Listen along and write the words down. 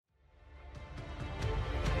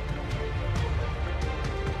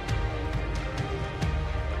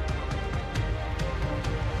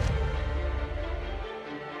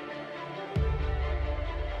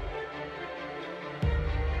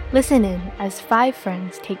Listen in as 5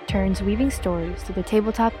 friends take turns weaving stories through the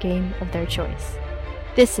tabletop game of their choice.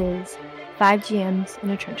 This is 5 GMs in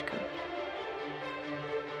a Trench Coat.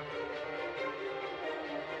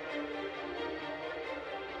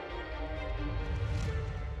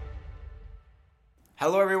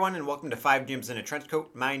 Hello everyone and welcome to 5 GMs in a Trench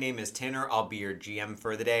Coat. My name is Tanner. I'll be your GM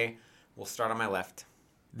for the day. We'll start on my left.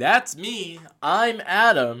 That's me. I'm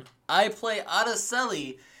Adam. I play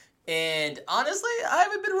Araceli, and honestly, I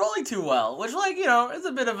haven't been rolling too well, which, is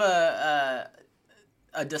a bit of a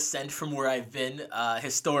descent from where I've been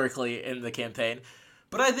historically in the campaign,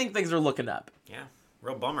 but I think things are looking up. Yeah,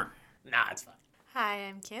 real bummer. Nah, it's fine. Hi,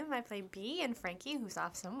 I'm Kim. I play Bee and Frankie, who's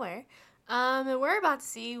off somewhere. And we're about to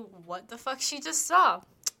see what the fuck she just saw.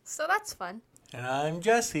 So that's fun. And I'm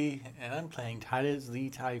Jesse, and I'm playing Titus the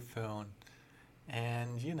Typhoon.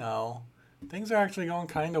 And, things are actually going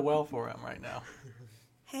kind of well for him right now.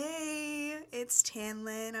 Hey, it's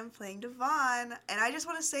Tanlin. I'm playing Devon. And I just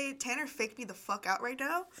want to say, Tanner faked me the fuck out right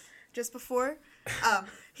now, just before.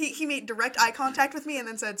 He made direct eye contact with me and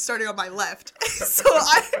then said, starting on my left. So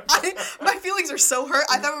my feelings are so hurt.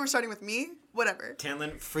 I thought we were starting with me. Whatever.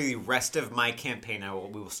 Tanlin, for the rest of my campaign,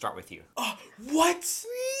 we will start with you. Oh, what?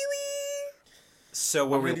 Really? So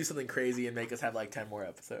we're going to do something crazy and make us have 10 more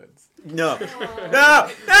episodes. No. No!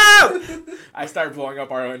 I start blowing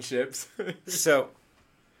up our own ships. So,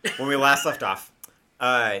 when we last left off,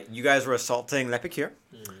 you guys were assaulting L'Epicure.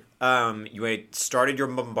 You had started your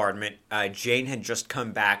bombardment. Jane had just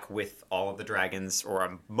come back with all of the dragons,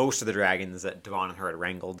 or most of the dragons that Devon and her had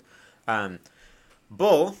wrangled.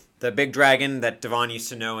 Bull, the big dragon that Devon used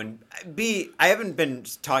to know, and B, I haven't been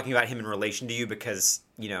talking about him in relation to you because,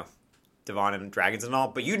 Devon and dragons and all,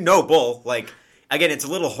 but Bull. Again, it's a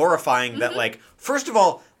little horrifying that, first of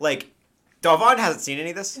all, Devon hasn't seen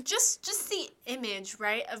any of this. Just the image,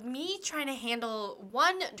 right, of me trying to handle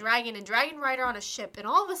one dragon and dragon rider on a ship, and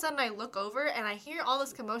all of a sudden I look over and I hear all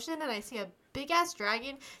this commotion and I see a big-ass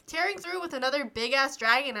dragon tearing through with another big-ass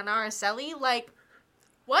dragon and Araceli,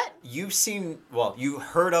 what? You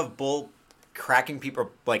heard of Bull cracking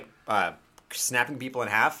people, snapping people in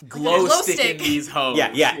half. Glow sticking these hoes.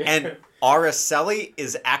 Yeah, and Araceli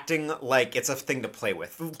is acting like it's a thing to play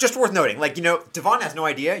with. Just worth noting, Devon has no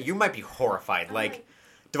idea. You might be horrified.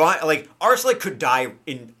 Devon, Araceli could die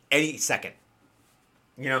in any second.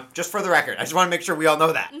 Just for the record. I just want to make sure we all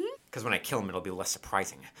know that. Because when I kill him, it'll be less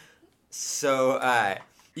surprising. So,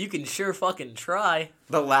 you can sure fucking try.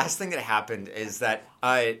 The last thing that happened is that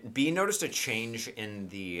B noticed a change in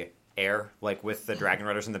the air, with the Dragon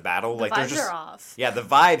Riders in the battle. The vibes are off. Yeah, the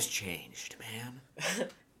vibes changed, man.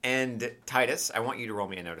 And Titus, I want you to roll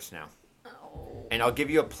me a notice now. Oh. And I'll give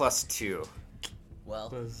you a +2. Well,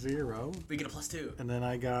 So 0. we get a +2. And then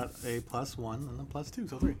I got a +1 and then +2,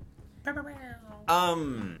 so 3.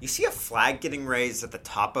 You see a flag getting raised at the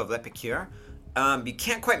top of L'Epicure. You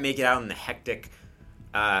can't quite make it out in the hectic,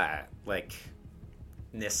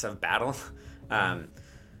 ness of battle. Do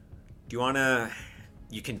you want to...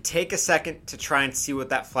 You can take a second to try and see what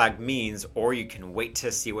that flag means, or you can wait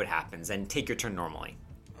to see what happens and take your turn normally.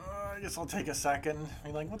 I guess I'll take a second.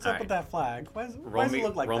 What's All up right. with that flag? Why does it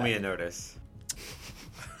look like roll that? me a notice.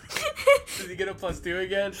 Does he get a +2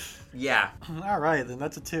 again? Yeah. All right, then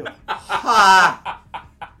that's a 2.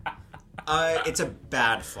 It's a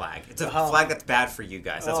bad flag. It's a flag that's bad for you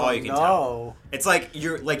guys. That's all you can no. tell. It's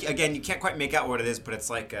again, you can't quite make out what it is, but it's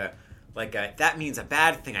that means a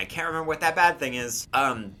bad thing. I can't remember what that bad thing is.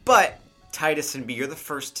 But Titus and B, you're the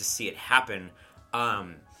first to see it happen.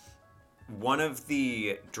 One of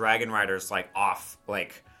the Dragon Riders off.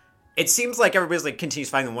 It seems like everybody's continues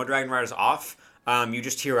fighting. The one Dragon Rider's off. You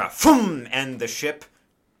just hear a boom, and the ship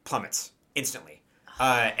plummets instantly.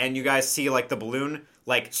 And you guys see the balloon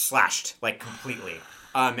slashed completely.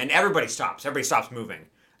 And everybody stops. Everybody stops moving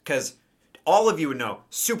because all of you would know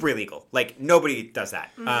super illegal. Nobody does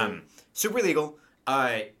that. Super illegal.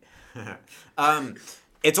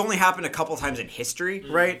 It's only happened a couple times in history,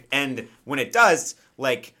 right? And when it does,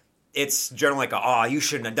 it's generally oh, you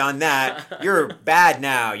shouldn't have done that. You're bad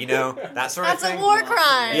now, that sort of thing. That's a war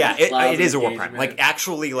crime. Yeah, it is a war crime. engagement.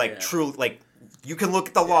 Actually, true, you can look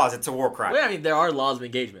at the laws. It's a war crime. Well, there are laws of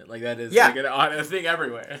engagement. That is a thing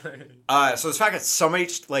everywhere. So the fact that somebody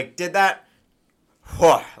did that,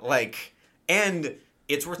 and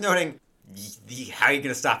it's worth noting, how are you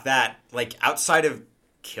going to stop that? Outside of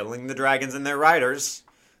killing the dragons and their riders,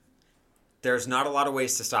 there's not a lot of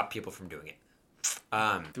ways to stop people from doing it.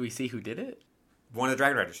 Do we see who did it? One of the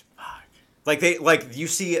dragon riders. You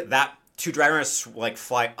see that 2 dragon riders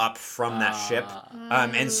fly up from that ship,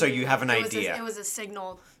 and so you have an idea. It was a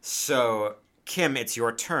signal. So Kim, it's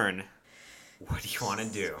your turn. What do you want to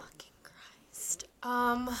do?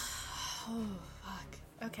 Oh,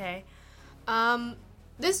 fuck. Okay.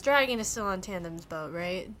 This dragon is still on Tandem's boat,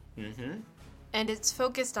 right? Mm-hmm. And it's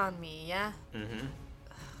focused on me, yeah? Mm-hmm.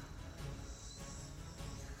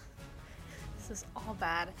 This is all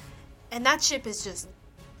bad. And that ship is just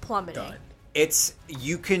plummeting. Done.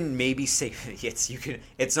 You can maybe say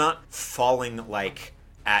it's not falling like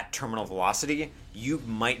at terminal velocity. You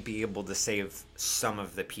might be able to save some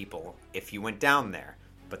of the people if you went down there.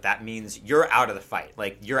 But that means you're out of the fight.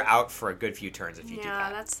 Like, you're out for a good few turns if you do Yeah,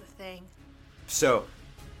 that. that's the thing. So,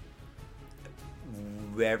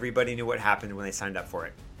 everybody knew what happened when they signed up for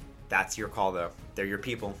it. That's your call, though. They're your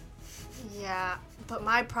people. Yeah, but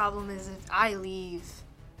my problem is if I leave,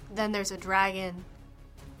 then there's a dragon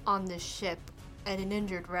on this ship and an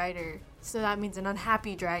injured rider. So that means an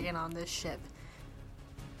unhappy dragon on this ship.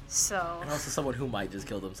 So And also someone who might just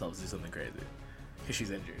kill themselves, do something crazy. Because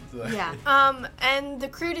she's injured. So. yeah. And the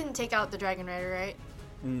crew didn't take out the dragon rider, right?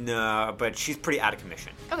 No, but she's pretty out of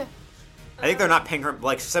commission. Okay. I think they're not paying her,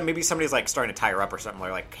 like, maybe somebody's, like, starting to tie her up or something,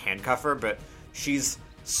 or, like, handcuff her, but she's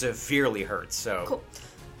severely hurt, so... Cool.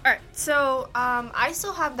 All right. So I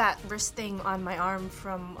still have that wrist thing on my arm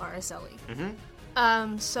from Araceli.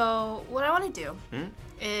 Mm-hmm. So what I want to do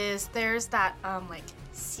is there's that like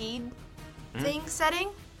seed thing setting.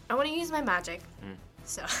 I want to use my magic.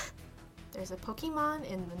 So there's a Pokemon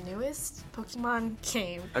in the newest Pokemon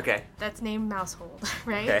game Okay. that's named Mousehold,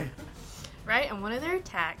 right? Okay. Right, and one of their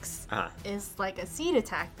attacks Uh-huh. is like a seed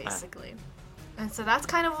attack, basically. And so that's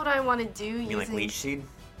kind of what I want to do. You mean, like, leech seed?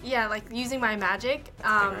 Yeah, like using my magic,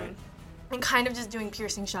 right. and kind of just doing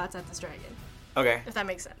piercing shots at this dragon, Okay. if that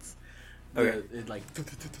makes sense. Okay. It like.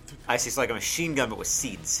 I see, it's like a machine gun, but with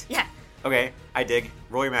seeds. Yeah. Okay, I dig.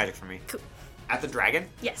 Roll your magic for me. Cool. At the dragon?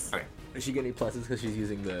 Yes. Okay. Does she get any pluses because she's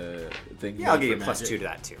using the thing? Yeah, I'll give you a for +2 magic? to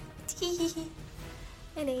that, too.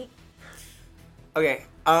 An 8. Okay,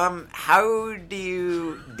 how do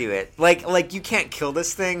you do it? Like you can't kill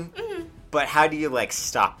this thing, but how do you, like,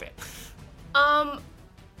 stop it?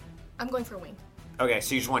 I'm going for a wing. Okay,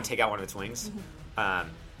 so you just want to take out one of its wings?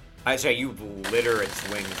 So you litter its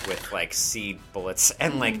wings with, like, seed bullets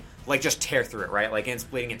and, like just tear through it, right? Like, and it's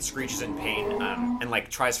bleeding, it screeches in pain, and, like,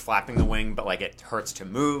 tries flapping the wing, but, like, it hurts to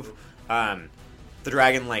move. The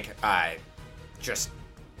dragon, like, just,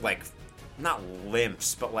 like, not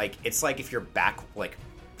limps, but, like, it's like if your back, like,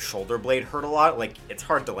 shoulder blade hurt a lot, like, it's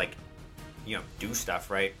hard to, like, you know, do stuff,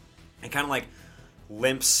 right? And kind of, like,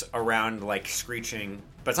 limps around, like, screeching,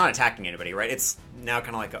 but it's not attacking anybody, right? It's now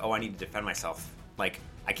kind of like, oh, I need to defend myself. Like,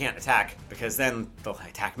 I can't attack, because then they'll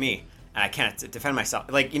attack me, and I can't defend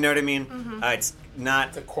myself. Like, you know what I mean? It's not...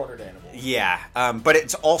 It's a cornered animal. Yeah, but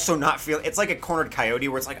it's also not it's like a cornered coyote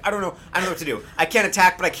where it's like, I don't know what to do. I can't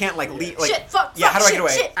attack, but I can't, like, leave, like... Shit, fuck, yeah, fuck, how do I shit, get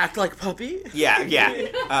away? shit. Act like puppy?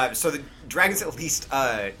 Yeah. So the dragon's at least,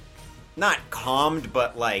 not calmed,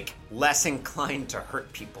 but, like, less inclined to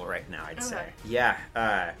hurt people right now, I'd say. Yeah,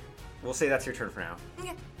 we'll say that's your turn for now.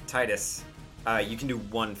 Okay. Titus, you can do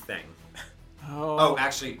one thing. Oh, Oh,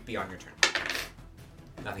 actually, be on your turn.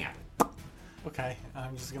 Nothing happens. okay.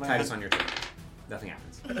 I'm just gonna. Titus, on your turn. Nothing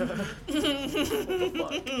happens.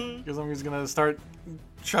 Because I'm just gonna start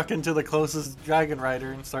chucking to the closest dragon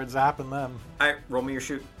rider and start zapping them. Alright, roll me your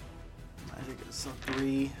shoot. I think it's a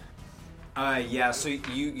 3. Yeah, so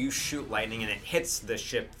you shoot lightning and it hits the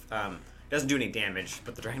ship. Doesn't do any damage,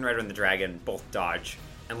 but the dragon rider and the dragon both dodge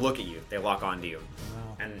and look at you. They lock onto you.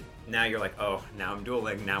 Oh. And now you're like, oh, now I'm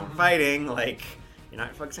dueling, now I'm fighting. Like, you're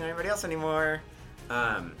not focusing on anybody else anymore.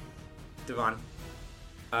 Devon,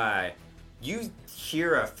 you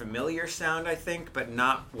hear a familiar sound, I think, but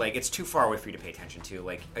not, like, it's too far away for you to pay attention to.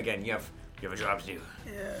 Like, again, you have a job to do.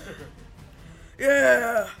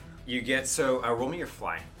 Yeah. You get, so roll me your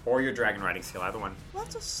fly or your dragon riding skill, either one.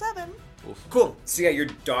 That's a 7. Cool. So yeah, you're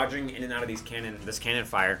dodging in and out of this cannon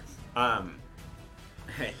fire.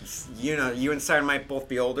 You know, you and Siren might both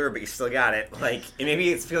be older, but you still got it. Like, and maybe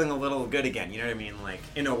it's feeling a little good again. You know what I mean? Like,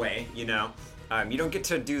 in a way, you know. You don't get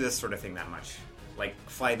to do this sort of thing that much. Like,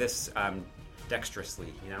 fly this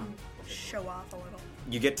dexterously, you know. Show off a little.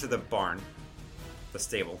 You get to the barn, the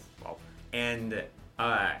stable, well, and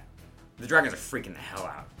the dragons are freaking the hell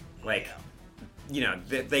out. Like, you know,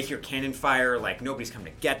 they hear cannon fire. Like, nobody's come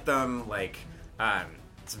to get them. Like,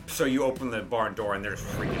 so you open the barn door and they're just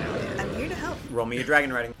freaking out. I'm here to help. Roll me your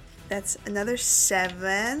dragon riding. That's another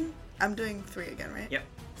 7. I'm doing 3 again, right? Yep.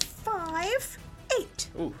 5, 8.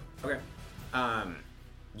 Ooh. Okay.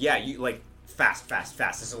 Yeah, you, like, fast.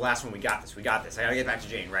 This is the last one. We got this. I gotta get back to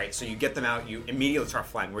Jane, right? So you get them out. You immediately start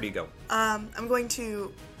flying. Where do you go? I'm going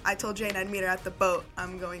to. I told Jane I'd meet her at the boat.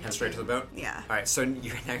 I'm going Head straight to the boat? Yeah. All right, so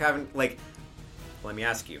you're having, like, let me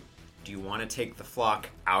ask you. Do you want to take the flock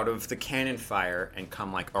out of the cannon fire and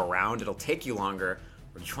come like around? It'll take you longer.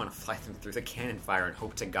 Or do you want to fly them through the cannon fire and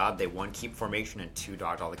hope to God they, 1, keep formation, and 2,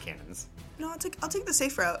 dodge all the cannons? No, I'll take the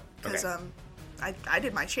safe route because Okay. I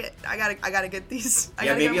did my shit. I gotta get these. I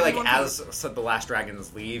Yeah, gotta maybe get like them as so the last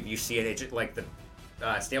dragons leave, you see it, like the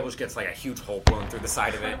stable just gets like a huge hole blown through the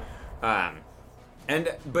side of it.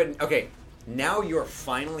 But okay, now you're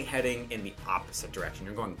finally heading in the opposite direction.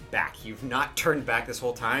 You're going back. You've not turned back this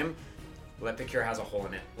whole time. Lepicure has a hole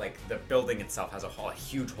in it. Like the building itself has a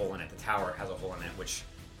huge hole in it. The tower has a hole in it, which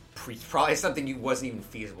probably something you wasn't even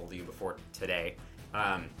feasible to you before today.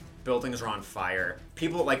 Buildings are on fire.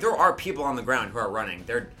 People, like, there are people on the ground who are running.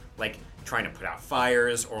 They're, like, trying to put out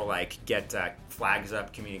fires or, like, get flags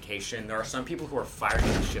up, communication. There are some people who are firing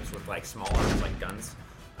at the ships with, like, small arms, like guns.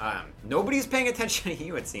 Nobody's paying attention to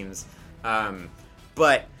you, it seems.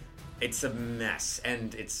 But it's a mess,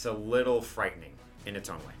 and it's a little frightening in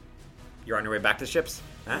its own way. You're on your way back to the ships?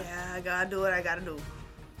 Huh? Yeah, I gotta do what I gotta do.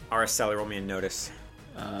 Araceli, roll me a notice.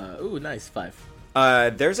 Ooh, nice. 5.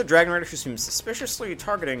 There's a Dragon Rider who seems suspiciously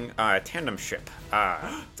targeting a tandem ship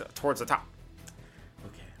towards the top.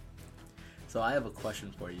 Okay. So I have a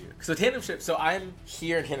question for you. So tandem ship. So I'm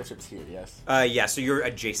here, and tandem ship's here. Yes. Yeah, so you're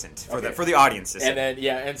adjacent for Okay. the audiences. And then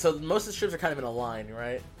and so most of the ships are kind of in a line,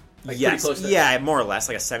 right? Like pretty yes, close to- yeah, more or less,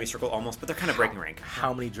 like a semicircle almost, but they're kind of breaking rank.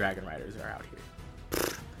 How many Dragon Riders are out here?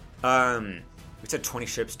 We said 20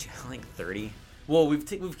 ships, like 30. Well, we've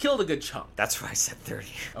killed a good chunk. That's why I said 30.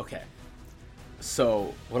 Okay.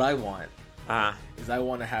 So what I want is I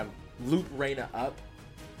want to have loop Reyna up,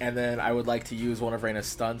 and then I would like to use one of Reyna's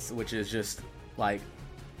stunts, which is just like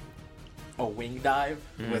a wing dive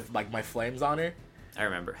with like my flames on her. I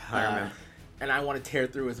remember. And I want to tear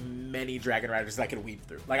through as many Dragon Riders as I can weave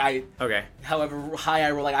through. Like Okay. however high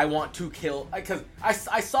I roll, like I want to kill, because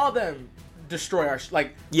I saw them destroy our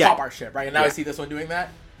Yeah. pop our ship, right? And now I Yeah. see this one doing that.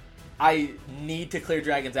 I need to clear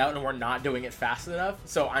dragons out, and we're not doing it fast enough.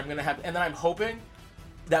 So I'm gonna have, and then I'm hoping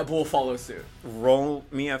that Bull follows suit. Roll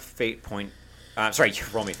me a fate point.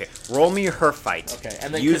 Roll me a fate. Roll me her fight. Okay,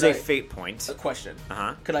 and then use could a fate point. A question.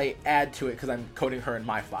 Uh-huh. Could I add to it because I'm coding her in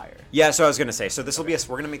my fire? Yeah, so I was gonna say. So this will be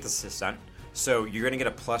we're gonna make this a stunt. So you're gonna get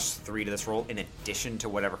a +3 to this roll in addition to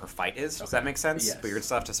whatever her fight is. Does that make sense? Yes. But you're gonna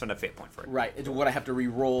still have to spend a fate point for it. Right. Would I have to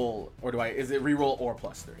re-roll, or is it re-roll or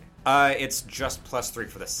 +3? It's just +3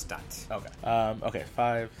 for the stunt. Okay. Okay.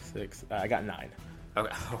 5, 6. I got 9.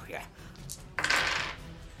 Okay. Oh yeah.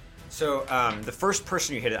 So the first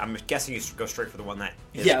person you hit it, I'm guessing you go straight for the one that.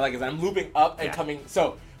 Yeah, like as I'm looping up and Yeah. coming.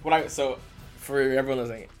 So for everyone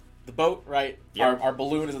listening, the boat, right? Yep. Our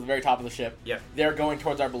balloon is at the very top of the ship. Yep. They're going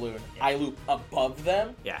towards our balloon. I loop above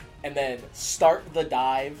them. Yeah. And then start the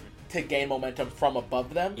dive to gain momentum from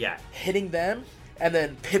above them. Yeah. Hitting them and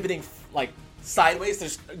then pivoting like sideways to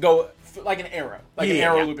just go like an arrow, like an Yeah,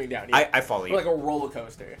 arrow yeah. looping down. I follow you. Like a roller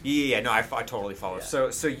coaster. Yeah, no, I totally follow.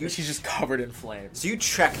 Yeah. So you She's just covered in flames. So you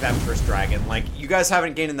check that first dragon. Like, you guys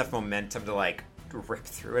haven't gained enough momentum to, like, rip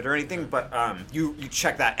through it or anything, but you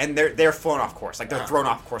check that, and they're flown off course. Like, they're thrown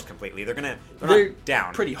off course completely. They're not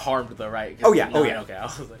down. Pretty harmed though, right? 'Cause Oh, yeah. Okay, I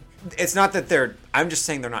was like, It's not that they're... I'm just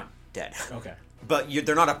saying they're not dead. okay. But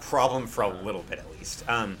they're not a problem for a little bit, at least.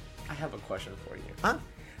 I have a question for you. Huh?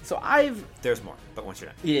 So I've There's more, but once you're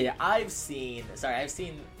done. I've seen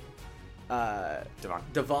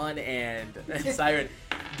Devon and Siren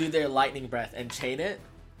do their lightning breath and chain it.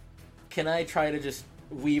 Can I try to just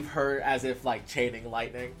weave her as if like chaining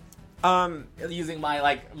lightning, using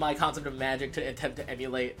my concept of magic to attempt to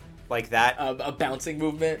emulate Like that? a bouncing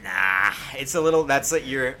movement? Nah. It's a little... That's like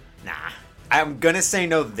your... Nah. I'm gonna say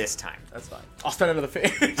no this time. That's fine. I'll spend another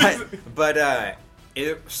phase.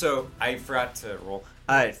 So I forgot to roll.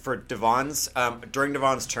 For Devon's, during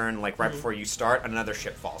Devon's turn, like right before you start, another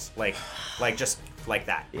ship falls. Like just like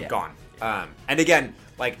that. Yeah. Gone. And again,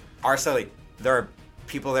 like, Araceli, there are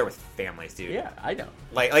people there with families, dude. Yeah, I know.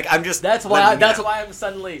 Like I'm just... That's letting you know. why I'm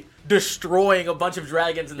suddenly destroying a bunch of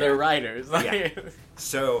dragons and their riders. Yeah.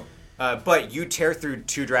 So, but you tear through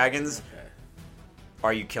 2 dragons. Okay.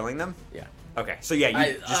 Are you killing them? Yeah. Okay, so yeah, you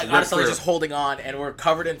I just rip honestly through. just holding on, and we're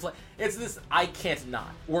covered in flame. It's this. I can't not.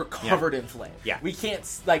 We're covered in flame. Yeah. We can't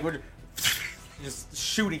like we're just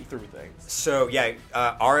shooting through things. So yeah,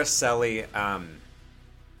 Araceli,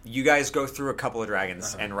 you guys go through a couple of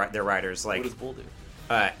dragons and their riders. Like, What does Bull do?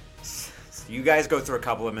 you guys go through a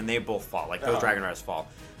couple of them and they both fall. Like those dragon riders fall.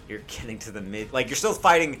 You're getting to the mid. Like you're still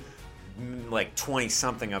fighting like 20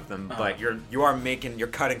 something of them, but you're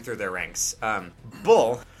cutting through their ranks.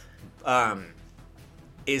 Bull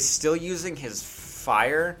is still using his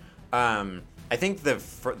fire. I think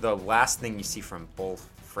the last thing you see from Bull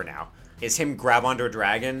for now is him grab onto a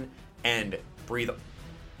dragon and breathe,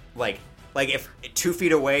 like if 2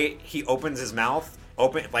 feet away he opens his mouth,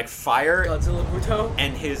 like fire, Godzilla Muto.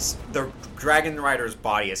 and the dragon rider's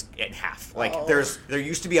body is in half. Like there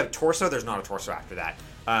used to be a torso, there's not a torso after that.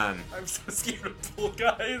 I'm so scared of Bull,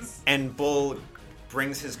 guys. And Bull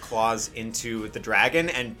brings his claws into the dragon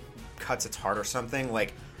and cuts its heart or something.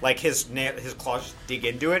 Like his claws just dig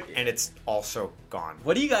into it, and it's also gone.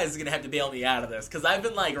 What are you guys gonna have to bail me out of this? Because I've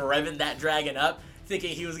been like revving that dragon up,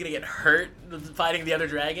 thinking he was gonna get hurt fighting the other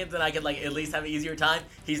dragons, and I could like at least have an easier time.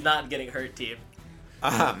 He's not getting hurt, team.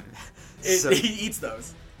 He eats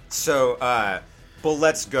those. So Bull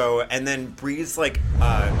lets go and then breathes like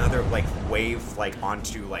another like wave like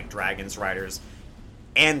onto like dragons, riders,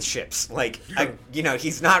 and ships. Like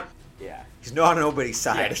he's not. Yeah. He's not on nobody's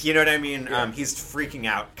side. Yeah. You know what I mean? Yeah. He's freaking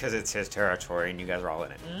out because it's his territory and you guys are all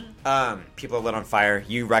in it. People are lit on fire.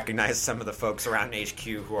 You recognize some of the folks around HQ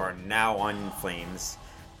who are now on flames.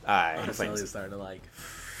 Honestly, starting to like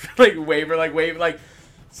waver, like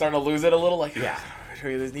starting to lose it a little. Like Yeah.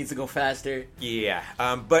 this needs to go faster. Yeah.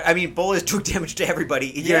 But I mean, Bull is doing damage to everybody.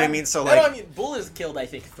 You know what I mean? So Bull has killed I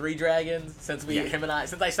think 3 dragons since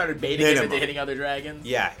since I started baiting Minimum. him into hitting other dragons.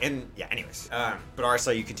 Yeah. Anyways. But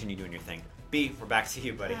Arsa, you continue doing your thing. B, we're back to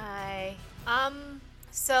you, buddy. Hi.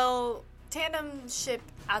 So tandem ship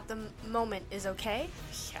at the moment is okay.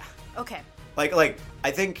 Yeah. Okay. Like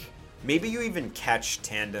I think maybe you even catch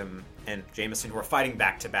Tandem and Jameson who are fighting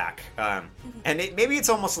back to back, and maybe it's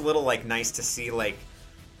almost a little like nice to see like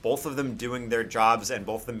both of them doing their jobs and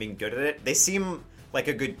both of them being good at it. They seem like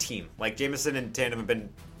a good team. Like Jameson and Tandem have been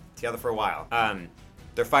together for a while.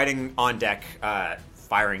 They're fighting on deck,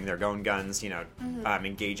 firing their own guns,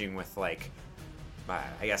 engaging with like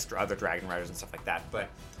I guess other dragon riders and stuff like that. But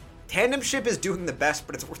Tandem ship is doing the best,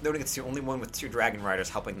 but it's worth noting it's the only one with 2 dragon riders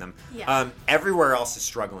helping them. Yeah. Everywhere else is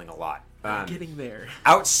struggling a lot. Getting there.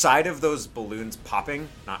 Outside of those balloons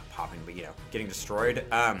not popping, but getting destroyed.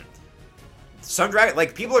 Some dragon,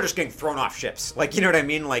 like people are just getting thrown off ships. Like you know what I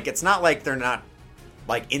mean? Like it's not like they're not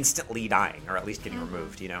like instantly dying or at least getting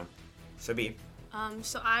removed. So B.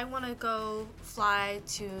 So I want to go fly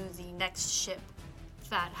to the next ship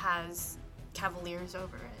that has cavaliers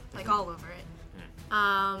over it, like all over it.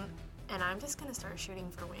 And I'm just gonna start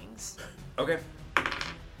shooting for wings. Okay.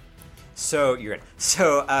 So you're in.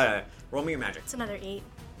 So roll me your magic. It's another 8.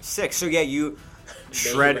 6. So yeah, you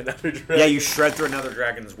shred. Yeah, you shred through another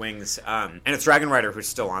dragon's wings. And it's Dragon Rider who's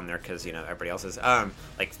still on there because everybody else is. Was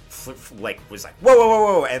like whoa, whoa,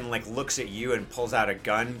 whoa, whoa, and like looks at you and pulls out a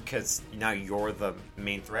gun because now you're the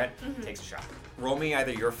main threat. Takes a shot. Roll me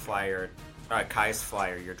either your flyer, Kai's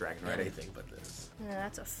flyer, your Dragon Rider. Anything but this.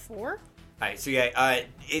 That's a 4. Alright, so yeah,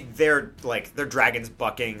 they're dragons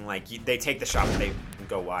bucking, like they take the shot, but they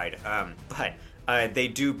go wide. But they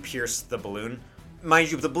do pierce the balloon.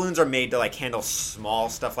 Mind you, the balloons are made to like handle small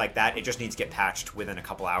stuff like that. It just needs to get patched within a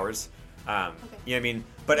couple hours. You know what I mean?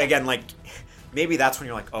 But again, like maybe that's when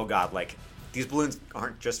you're like, oh god, like these balloons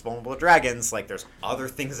aren't just vulnerable to dragons. Like there's other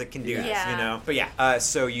things that can do this, Yeah. But yeah,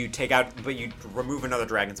 so you you remove another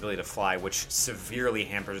dragon's ability to fly, which severely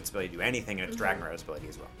hampers its ability to do anything, and its dragon rider's ability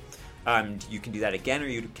as well. You can do that again, or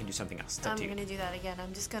you can do something else. It's up I'm to you. gonna do that again.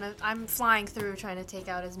 I'm flying through trying to take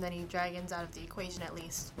out as many dragons out of the equation at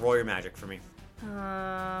least. Roll your magic for me.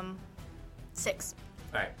 6.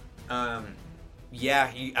 All right.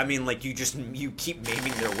 Yeah. You keep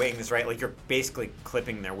maiming their wings, right? Like you're basically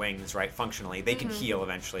clipping their wings, right? Functionally, they can heal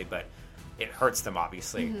eventually, but it hurts them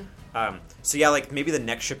obviously. So yeah, like maybe the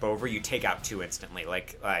next ship over, you take out 2 instantly.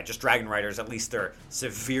 Like just dragon riders, at least they're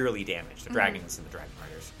severely damaged. The dragons and the dragon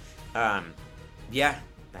riders. Yeah,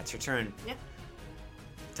 that's your turn. Yeah.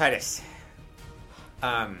 Titus.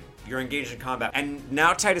 You're engaged in combat. And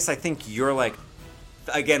now, Titus, I think you're like,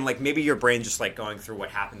 again, like maybe your brain's just like going through what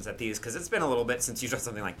happens at these, because it's been a little bit since you've done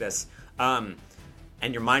something like this. And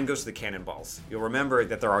your mind goes to the cannonballs. You'll remember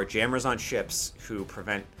that there are jammers on ships who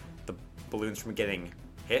prevent the balloons from getting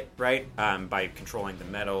hit, right? By controlling the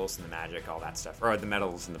metals and the magic, all that stuff. Or the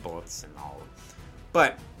metals and the bullets and all.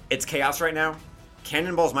 But it's chaos right now.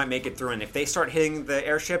 Cannonballs might make it through, and if they start hitting the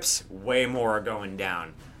airships, way more are going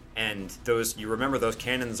down. And you remember those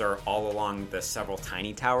cannons are all along the several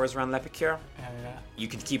tiny towers around Lepicure? Yeah. You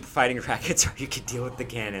can keep fighting dragons, or you can deal with the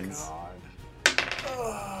cannons.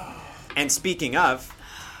 God. And speaking of,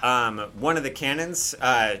 one of the cannons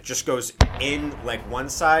just goes in like one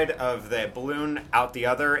side of the balloon, out the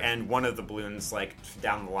other, and one of the balloons like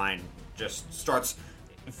down the line just starts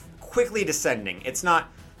quickly descending. It's not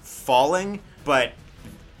falling, but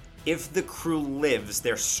if the crew lives,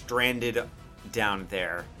 they're stranded down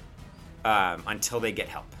there until they get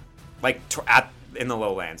help. Like in the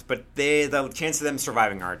lowlands, but the chance of them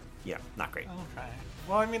surviving are not great. Okay.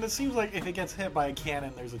 Well, I mean, it seems like if it gets hit by a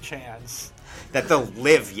cannon, there's a chance. That they'll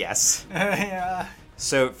live, yes. Yeah.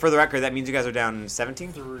 So for the record, that means you guys are down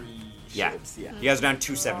 17. 3 Yeah. ships. Yeah. You guys are down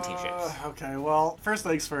 217 ships. Okay, well, first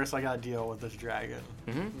things first, I gotta deal with this dragon.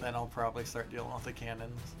 Mhm. Then I'll probably start dealing with the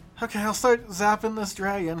cannons. Okay, I'll start zapping this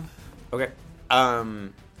dragon. Okay.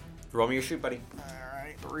 Roll me your shoot, buddy.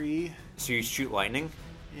 Alright, 3. So you shoot lightning.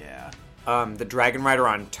 Yeah. The dragon rider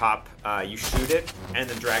on top, you shoot it, and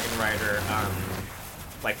the dragon rider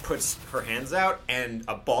puts her hands out, and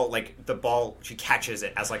a ball, the ball, she catches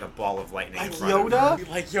it as a ball of lightning in Like front of her. Yoda?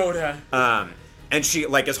 Like Yoda. And she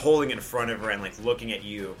is holding it in front of her and looking at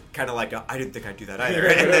you, kind of I didn't think I'd do that either.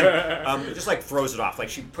 And then just throws it off.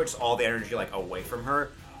 She puts all the energy away from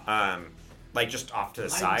her, just off to the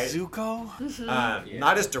Like side. Zuko?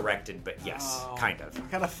 Not as directed, but yes, Oh. kind of. I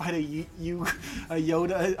gotta fight a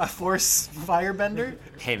Yoda, a Force firebender?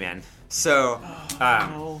 Hey man. So,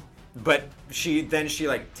 Oh. but she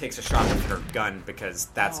takes a shot with her gun because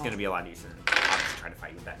that's gonna be a lot easier than obviously trying to fight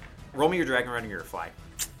you with that. Roll me your dragon rider your fly.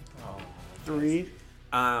 3.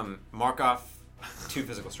 Mark off 2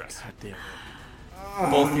 physical stress. God damn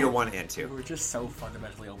it. Both your 1 and 2. We're just so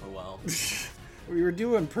fundamentally overwhelmed. We were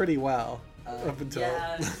doing pretty well up until.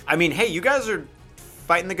 I mean, hey, you guys are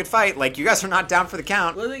fighting the good fight. You guys are not down for the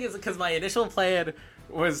count. Well, the thing is, because my initial plan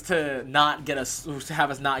was to not get us, to have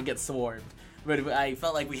us not get swarmed, but I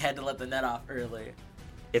felt like we had to let the net off early.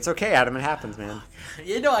 It's okay, Adam. It happens, man.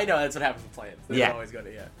 I know that's what happens with plans. They Yeah. don't always go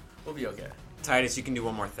to We'll be okay. Titus, you can do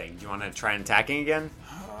one more thing. Do you want to try and attacking again?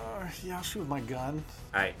 Yeah, I'll shoot with my gun.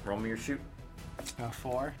 All right, roll me your shoot.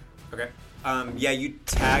 4. Okay. Yeah, you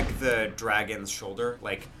tag the dragon's shoulder,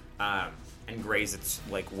 and graze its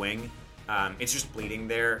wing. It's just bleeding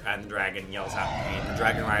there, and the dragon yells out in pain. The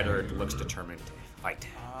dragon rider looks determined to fight.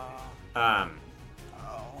 Oh.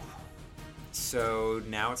 So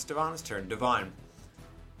now it's Devon's turn. Devon,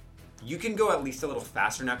 you can go at least a little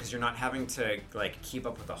faster now because you're not having to keep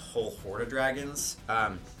up with a whole horde of dragons.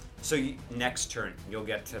 Next turn you'll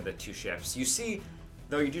get to the 2 ships. You see,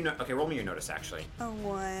 though you do not. Okay, roll me your notice actually. A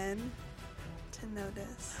 1 to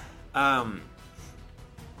notice.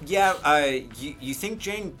 You think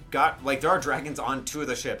Jane got there are dragons on 2 of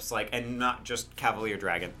the ships, and not just cavalier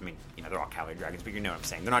dragon. I mean, they're all cavalier dragons, but you know what I'm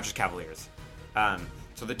saying. They're not just cavaliers.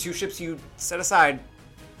 So the 2 ships you set aside,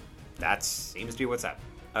 that seems to be what's up.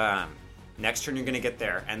 Next turn you're gonna get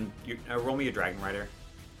there, and you roll me your dragon rider.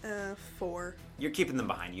 4. You're keeping them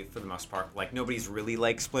behind you for the most part. Nobody's really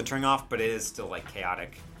splintering off, but it is still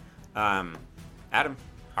chaotic. Adam,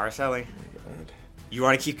 Araceli, you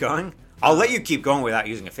want to keep going? I'll let you keep going without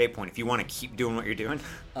using a fate point if you want to keep doing what you're doing.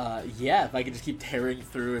 Yeah, if I could just keep tearing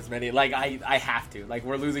through as many, I have to.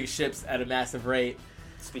 We're losing ships at a massive rate.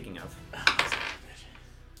 Speaking of,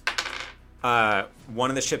 one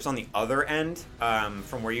of the ships on the other end,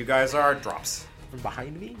 from where you guys are, drops. From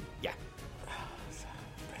behind me? Yeah.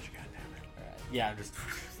 Yeah, I'm just.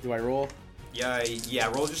 Do I roll? Yeah.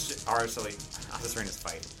 Roll just Araceli. This ring is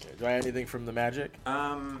fight. Do I have anything from the magic?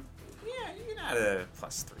 Yeah, you can add a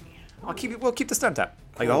 +3. We'll keep the stunt up,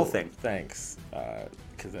 the whole thing. Thanks,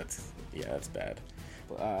 because that's bad.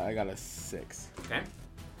 I got a 6. Okay.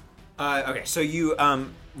 Okay, so you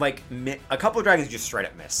a couple of dragons just straight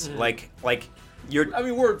up miss. You're. I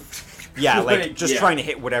mean, we're. Trying to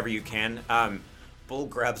hit whatever you can. Bull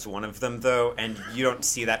grabs one of them though, and you don't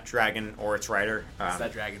see that dragon or its rider. It's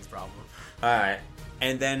that dragon's problem.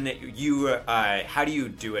 And then you. How do you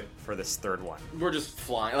do it for this third one? We're just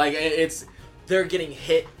flying. They're getting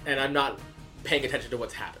hit, and I'm not paying attention to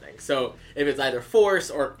what's happening. So if it's either force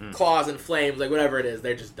or claws and flames, whatever it is,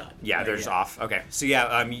 they're just done. Yeah, they're just off. Okay, so you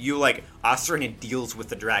Osirina deals with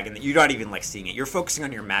the dragon that you're not even seeing it. You're focusing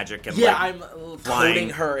on your magic and I'm flying. coating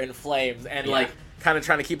her in flames and kind of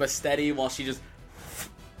trying to keep us steady while she just.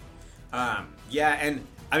 And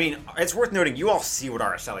I mean, it's worth noting you all see what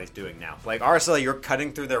Araceli is doing now. Araceli, you're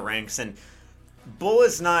cutting through their ranks, and Bull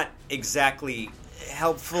is not exactly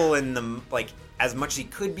helpful in the as much as he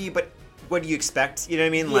could be, but what do you expect? You know what I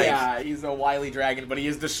mean? Yeah, he's a wily dragon, but he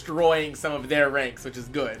is destroying some of their ranks, which is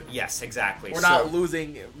good. Yes, exactly. We're not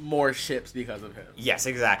losing more ships because of him. Yes,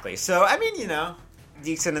 exactly. So, I mean,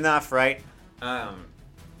 decent enough, right?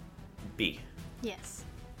 B. Yes.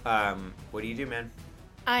 What do you do, man?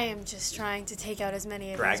 I am just trying to take out as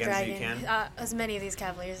many of Dragons these as you dragons, can? as many of these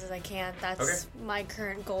cavaliers as I can. That's Okay. my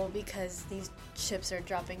current goal because these ships are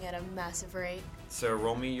dropping at a massive rate. So,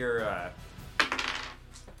 roll me your,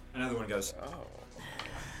 another one goes. Oh.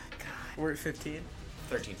 God. We're at 15?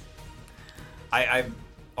 13. I'm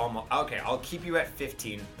almost... Okay, I'll keep you at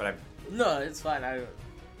 15, but I'm... No, it's fine.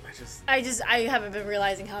 I haven't been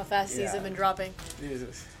realizing how fast these Yeah. have been dropping.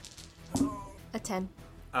 Jesus. A 10.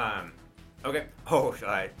 Okay. Oh,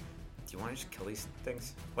 do you want to just kill these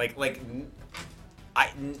things? Okay, hold on.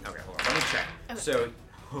 Let me check. Okay. So,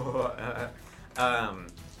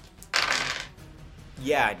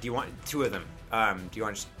 yeah. Do you want 2 of them? Do you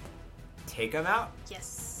want to just take them out?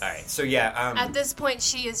 Yes. All right. So yeah. At this point,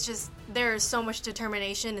 she is just, there is so much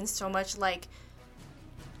determination and so much like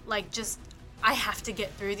just, I have to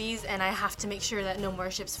get through these and I have to make sure that no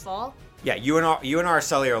more ships fall. Yeah, you and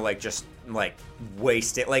Araceli are like just like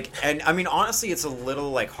wasted. Like, and I mean honestly, it's a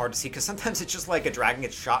little like hard to see because sometimes it's just like a dragon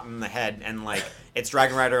gets shot in the head and like its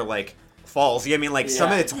Dragon Rider like falls. You know what I mean? Like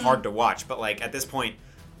some of it's hard to watch, but like at this point,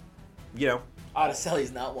 you know.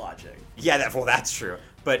 Araceli's not watching. Yeah, that's true.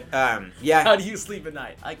 But yeah. How do you sleep at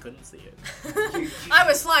night? I couldn't see it. I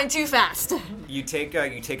was flying too fast. You take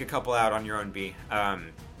a couple out on your own B,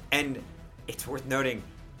 and it's worth noting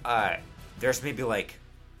there's maybe like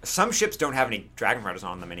some ships don't have any Dragon Riders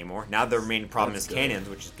on them anymore. Now their main problem is cannons,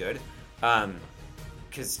 which is good,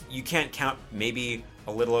 because you can't count maybe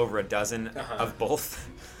a little over a dozen of both.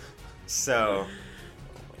 So,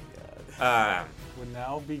 Would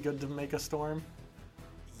now be good to make a storm?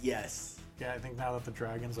 Yes. Yeah, I think now that the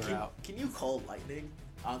dragons are out. Can you call lightning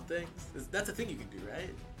on things? That's a thing you can do, right?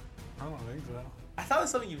 I don't think so. I thought it was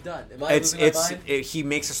something you've done. Am I losing my mind? he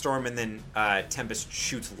makes a storm and then Tempest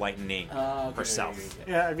shoots lightning herself.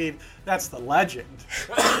 Okay. Yeah, I mean, that's the legend.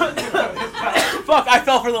 Fuck, I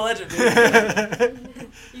fell for the legend,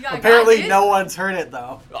 dude. You got Apparently guided? no one's heard it,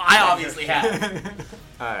 though. I obviously have.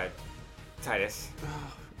 Titus.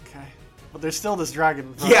 Okay. But there's still this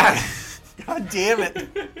dragon. Yeah. God damn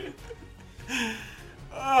it.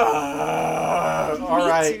 All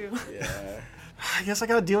right. too. Yeah. I guess I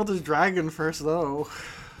gotta deal with this dragon first, though.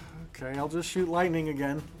 Okay, I'll just shoot lightning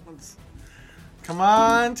again. Come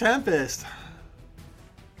on, Tempest.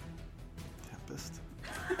 Tempest.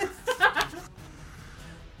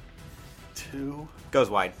 2. Goes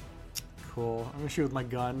wide. Cool. I'm gonna shoot with my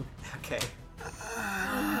gun. Okay.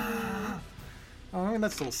 Oh, I mean,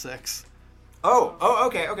 that's still 6. Oh,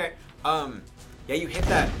 okay. Yeah, you hit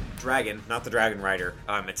that dragon, not the Dragon Rider.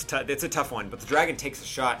 It's a tough one, but the dragon takes a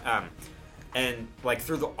shot, and like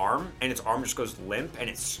through the arm, and its arm just goes limp, and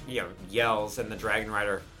it's yells, and the Dragon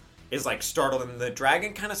Rider is like startled, and the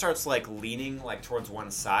dragon kind of starts like leaning like towards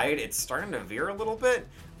one side. It's starting to veer a little bit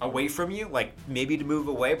away from you, like maybe to move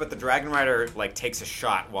away, but the Dragon Rider like takes a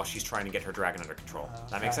shot while she's trying to get her dragon under control.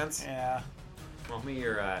 Does that make sense? Yeah. Roll me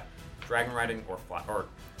your dragon riding or fly or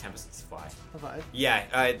Tempest's fly. Bye-bye.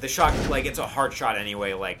 Yeah, the shot, like, it's a hard shot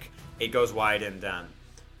anyway. Like, it goes wide, and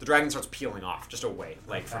the dragon starts peeling off just away,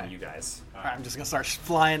 like, from you guys. Alright, I'm just gonna start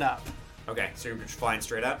flying up. Okay, so you're just flying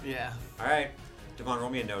straight up? Yeah. All right. Devon, roll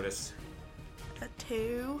me a notice. A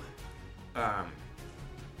 2.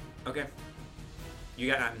 Okay.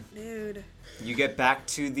 You got Dude. You get back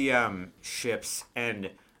to the ships, and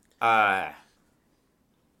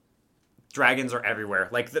dragons are everywhere.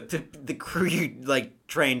 Like the crew you like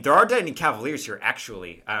trained. There aren't any cavaliers here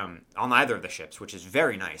actually on either of the ships, which is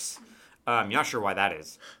very nice. You're not sure why that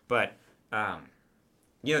is, but the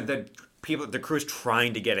crew's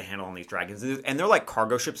trying to get a handle on these dragons, and they're like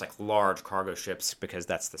cargo ships, like large cargo ships, because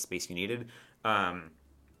that's the space you needed. Devon,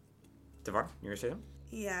 you gonna say them?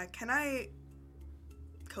 Yeah, can I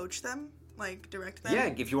coach them? Like, direct them? Yeah,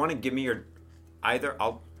 if you want to give me your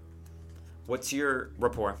what's your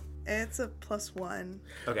rapport? It's a +1.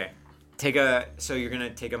 Okay. So you're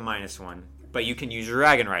gonna take a -1, but you can use your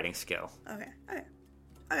dragon riding skill. Okay.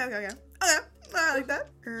 I like that.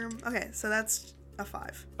 Okay, so that's a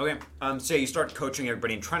 5. Okay. So you start coaching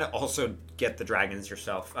everybody and trying to also get the dragons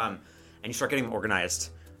yourself. And you start getting them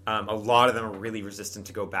organized. A lot of them are really resistant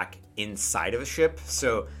to go back inside of a ship,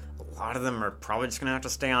 so a lot of them are probably just gonna have to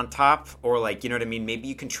stay on top, or like, you know what I mean? Maybe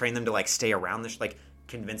you can train them to like stay around the like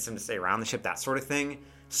convince them to stay around the ship, that sort of thing.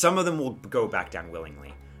 Some of them will go back down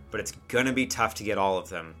willingly, but it's gonna be tough to get all of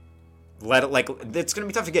them. It's gonna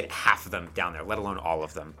be tough to get half of them down there, let alone all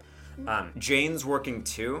of them. Jane's working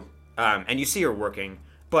too, and you see her working,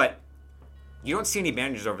 but you don't see any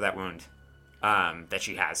bandages over that wound that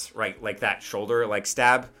she has, right? Like that shoulder, like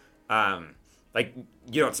stab. Like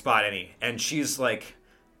you don't spot any, and she's like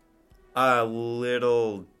a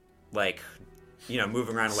little, like,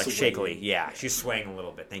 moving around like shakily. Yeah, she's swaying a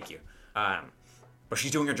little bit. Thank you. But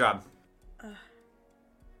she's doing her job.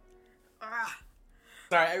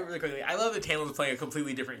 Sorry, really quickly. I love that Taylor's playing a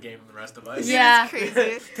completely different game than the rest of us. Yeah. It's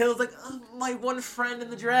crazy. Taylor's like, oh, my one friend in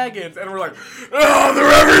the dragons. And we're like, oh, they're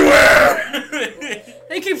everywhere!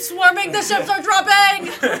 They keep swarming. The ships are dropping.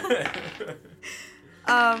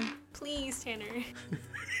 Please, Tanner.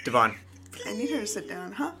 Devon. I need her to sit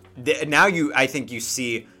down, huh? Now I think you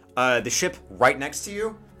see the ship right next to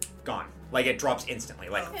you, gone. Like it drops instantly,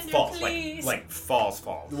 like falls, like falls.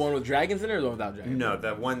 The one with dragons in it or the one without dragons? No,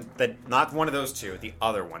 the one that not one of those two. The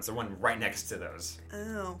other ones, the one right next to those.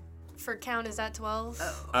 Oh. For count, is that 12?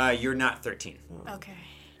 You're not 13. Okay.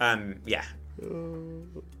 Yeah. You're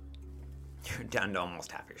down to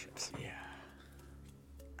almost half your ships. Yeah.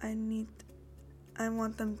 I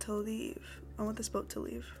want them to leave. I want this boat to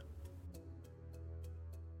leave.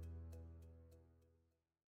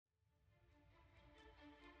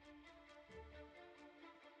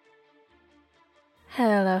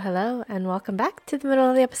 Hello, and welcome back to the middle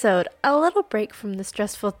of the episode. A little break from the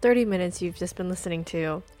stressful 30 minutes you've just been listening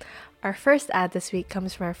to. Our first ad this week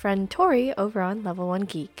comes from our friend Tori over on Level 1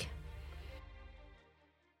 Geek.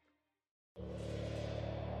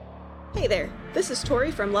 Hey there, this is Tori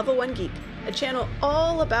from Level 1 Geek, a channel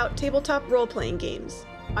all about tabletop role-playing games.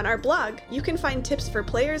 On our blog, you can find tips for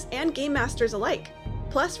players and game masters alike,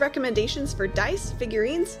 plus recommendations for dice,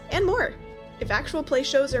 figurines, and more. If actual play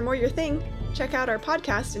shows are more your thing, check out our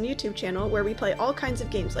podcast and YouTube channel where we play all kinds of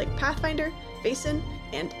games like Pathfinder, Vaesen,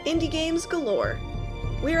 and indie games galore.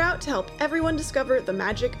 We're out to help everyone discover the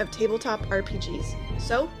magic of tabletop RPGs.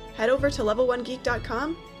 So, head over to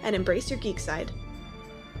level1geek.com and embrace your geek side.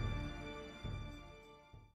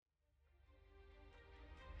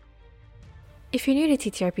 If you're new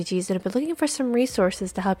to TTRPGs and have been looking for some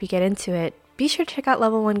resources to help you get into it, be sure to check out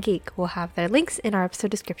Level 1 Geek. We'll have their links in our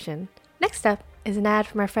episode description. Next up is an ad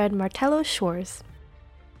from our friend Martello Schwarz.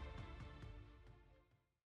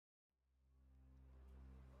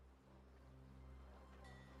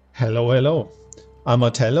 Hello. I'm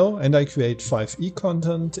Martello and I create 5e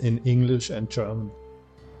content in English and German.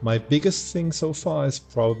 My biggest thing so far is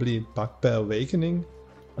probably Bugbear Awakening,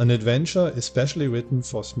 an adventure especially written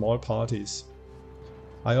for small parties.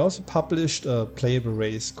 I also published a playable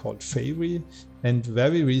race called Fairy and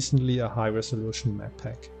very recently a high-resolution map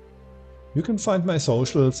pack. You can find my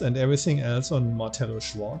socials and everything else on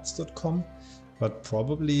martelloschwarz.com, but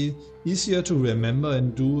probably easier to remember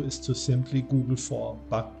and do is to simply Google for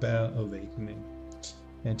Bugbear Awakening.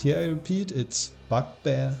 And here I repeat, it's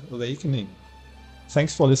Bugbear Awakening.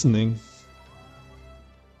 Thanks for listening.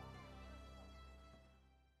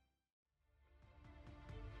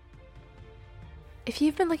 If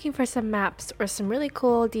you've been looking for some maps or some really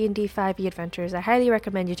cool D&D 5e adventures, I highly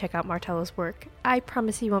recommend you check out Martello's work. I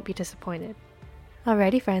promise you won't be disappointed.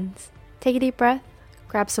 Alrighty friends, take a deep breath,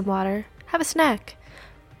 grab some water, have a snack.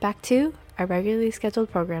 Back to our regularly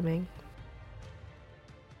scheduled programming.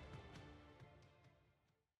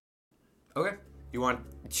 Okay. Do you want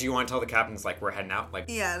to tell the captains like we're heading out? Like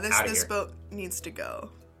Yeah, outta this here? boat needs to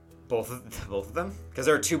go. Both of them? Because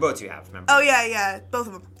there are two boats you have, remember? Oh yeah, both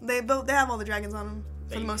of them. They have all the dragons on them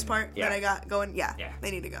for the most part yeah. that I got going. Yeah, Yeah. they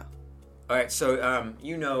need to go. All right. So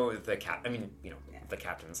the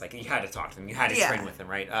captains. Like you had to talk to them. You had to Yeah. train with them,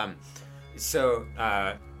 right?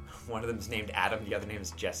 One of them's named Adam. The other name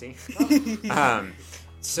is Jesse.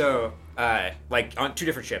 Like on two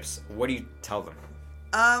different ships. What do you tell them?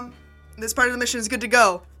 This part of the mission is good to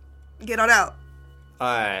go. Get on out.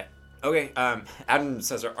 Okay. Adam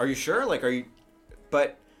says, "Are you sure? Like, are you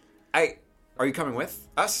coming with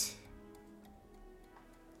us?"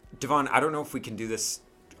 Devon, I don't know if we can do this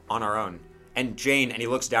on our own. And Jane, and he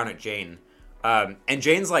looks down at Jane. And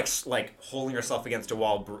Jane's like holding herself against a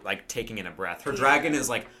wall, like taking in a breath. Her dragon is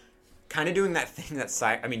like kind of doing that thing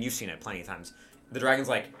you've seen it plenty of times. The dragon's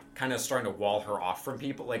like kind of starting to wall her off from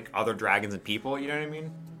people, like other dragons and people. You know what I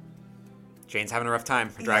mean? Jane's having a rough time.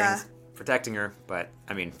 Her dragon's protecting her, but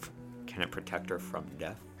I mean, can it protect her from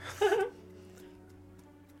death?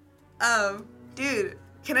 Dude,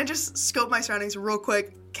 can I just scope my surroundings real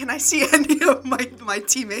quick? Can I see any of my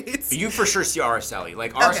teammates? You for sure see Araceli.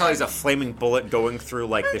 Like, Araceli's a flaming bullet going through,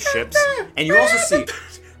 like, the ships. And you also see...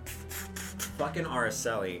 fucking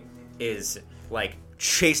Araceli is, like,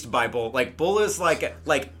 chased by Bull. Like, Bull is, like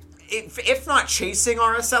if not chasing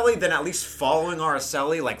Araceli, then at least following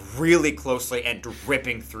Araceli, like, really closely and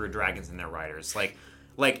ripping through dragons and their riders. Like,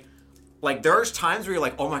 there's times where you're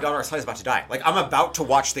like, oh my god, Araceli's about to die. Like, I'm about to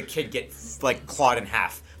watch the kid get, like, clawed in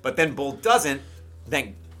half. But then Bull doesn't.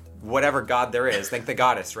 Thank whatever god there is. Thank the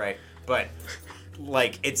goddess, right? But,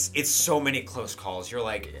 like, it's so many close calls. You're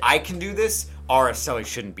like, I can do this. Araceli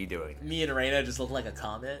shouldn't be doing it. Me and Reina just look like a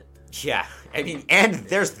comet. Yeah, I mean, and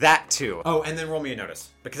there's that too. Oh, and then roll me a notice.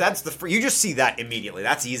 Because that's you just see that immediately.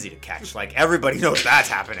 That's easy to catch. Like, everybody knows that's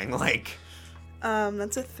happening. Like,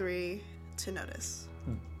 That's a 3 to notice.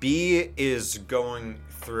 B is going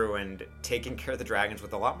through and taking care of the dragons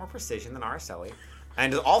with a lot more precision than Araceli.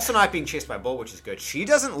 and is also not being chased by a bull, which is good. She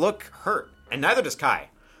doesn't look hurt, and neither does Kai.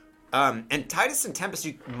 And Titus and Tempest,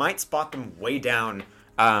 you might spot them way down,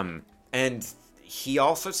 and he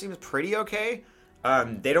also seems pretty okay.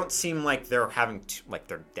 They don't seem like they're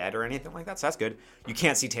they're dead or anything like that, so that's good. You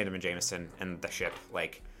can't see Tatum and Jameson and the ship.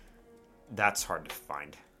 Like, that's hard to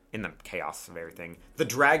find in the chaos of everything. The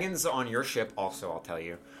dragons on your ship also, I'll tell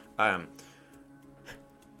you,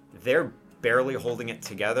 they're barely holding it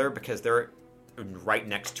together because they're right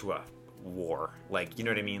next to a war. Like, you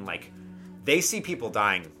know what I mean? Like, they see people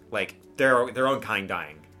dying, like their own kind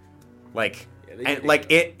dying, like, and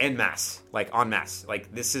like it en masse, like en masse. Like,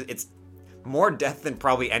 it's more death than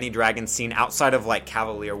probably any dragon seen outside of like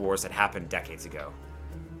Cavalier Wars that happened decades ago.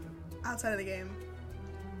 Outside of the game.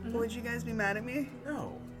 Would you guys be mad at me?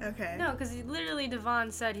 No. Okay. No, because literally Devon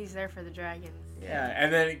said he's there for the dragons. Yeah,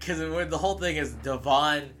 and then because the whole thing is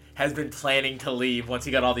Devon has been planning to leave once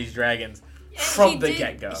he got all these dragons from the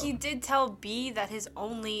get-go. He did tell B that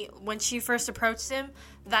when she first approached him,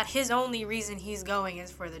 that his only reason he's going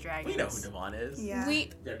is for the dragons. We know who Devon is. Yeah. We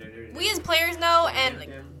as players know,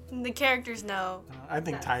 and the characters know. I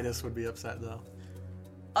think Titus would be upset though.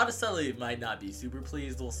 Araceli might not be super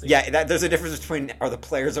pleased. We'll see. Yeah, there's a difference between are the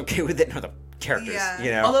players okay with it and are the characters. Yeah.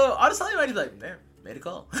 You know. Although Araceli might be like, there, made a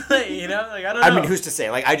call. You know, like I don't know. I mean, who's to say?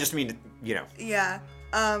 Like, I just mean, you know. Yeah.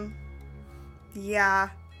 Yeah.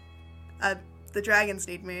 The dragons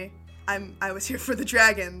need me. I was here for the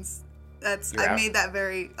dragons. I made that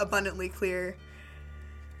very abundantly clear.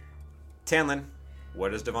 Tanlin,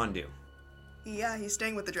 what does Devon do? Yeah, he's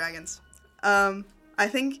staying with the dragons. I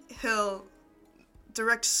think he'll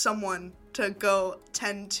direct someone to go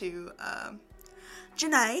tend to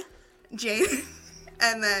Jane,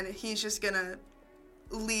 and then he's just gonna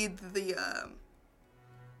lead the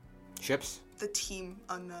Ships? the team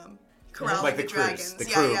on corralling Like the the crews. dragons. The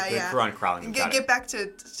crew, yeah. the crew on corralling them. Got Get it. back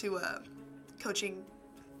to coaching,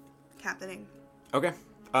 captaining. Okay.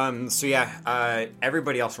 So yeah,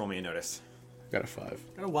 everybody else roll me a notice. Got a 5.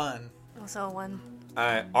 Got a 1. Also one.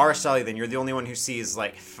 Araceli, then you're the only one who sees,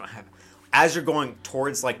 like, as you're going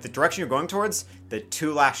towards, like, the direction you're going towards, the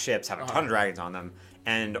 2 last ships have a ton of dragons on them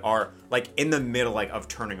and are, like, in the middle, like, of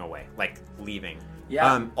turning away, like, leaving.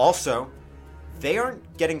 Yeah. Also, they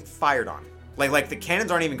aren't getting fired on. Like the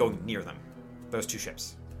cannons aren't even going near them, those 2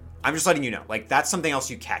 ships. I'm just letting you know. Like, that's something else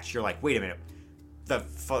you catch. You're like, wait a minute. The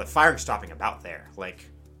firing's stopping about there. Like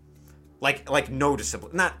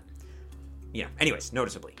noticeably. Not, yeah, anyways,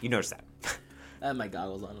 noticeably. You notice that. I have my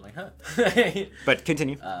goggles on. I'm like, huh. But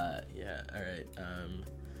continue. Yeah. All right.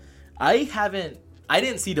 I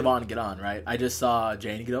didn't see Devon get on, right? I just saw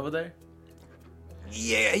Jane get over there.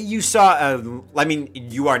 Yeah, you saw. I mean,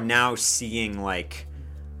 you are now seeing, like,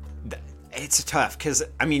 it's tough because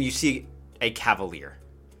I mean, you see a cavalier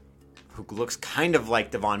who looks kind of like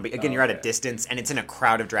Devon, but again, you're at a distance and it's in a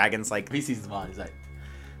crowd of dragons. Like, He sees Devon. He's like,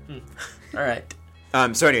 all right.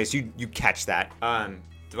 So, anyways, you catch that.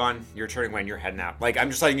 Devon, you're turning away and you're heading out. Like, I'm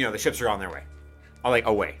just letting you know the ships are on their way.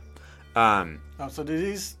 Away. So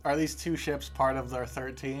are these 2 ships part of their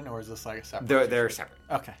 13, or is this like a separate? They're separate.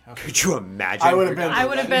 Okay. Could you imagine? I would have been. I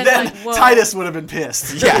would have been then like, whoa. Titus would have been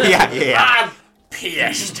pissed. Yeah. I'm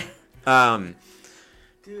pissed.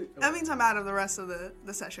 Dude, That means I'm out of the rest of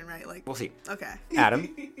the session, right? Like, We'll see. okay. Adam,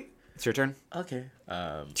 it's your turn. Okay. Do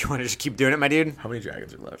you want to just keep doing it, my dude? How many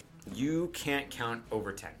dragons are left? You can't count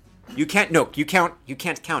over 10. You can't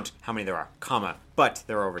count how many there are, but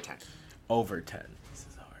there are over 10. Over 10. This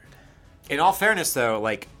is hard. In all fairness, though,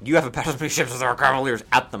 like, you have about as many ships as there are Cavaliers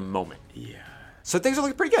at the moment. Yeah. So things are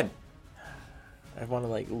looking pretty good. I want to,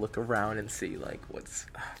 like, look around and see, like, what's...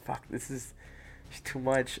 fuck, this is too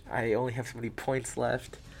much. I only have so many points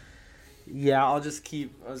left. Yeah, I'll just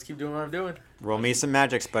keep doing what I'm doing. Roll me some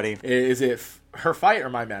magics, buddy. Is it her fight or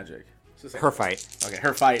my magic? Her fight. Okay,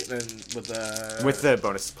 her fight then With the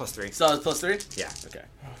bonus, +3. So it's +3? Yeah.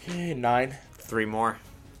 Okay, 9. 3 more.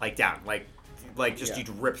 Like, down. Like just Yeah.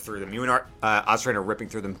 you rip through them. You and Osrena are ripping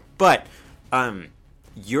through them. But,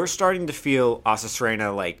 you're starting to feel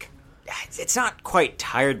Osrena, like, it's not quite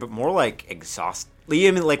tired, but more like exhausted.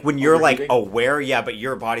 I mean, like, when you're, like, aware, yeah, but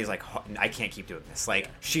your body's like, I can't keep doing this. Like,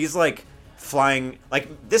 she's, like, flying.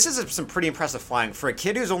 Like, this is some pretty impressive flying. For a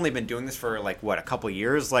kid who's only been doing this for, like, what, a couple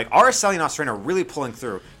years? Like, Araceli and Osrena are really pulling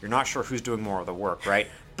through. You're not sure who's doing more of the work, right?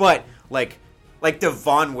 But, like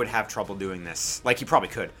Devon would have trouble doing this. Like, he probably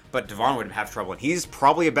could, but Devon would have trouble. And he's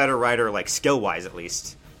probably a better rider, like, skill-wise, at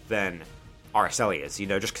least, than Araceli is, you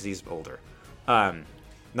know, just because he's older.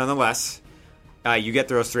 Nonetheless... you get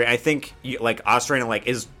through those 3. I think, like, Osrena, like,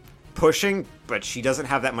 is pushing, but she doesn't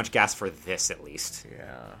have that much gas for this, at least.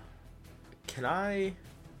 Yeah. Can I...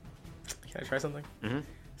 Can I try something? Mm-hmm.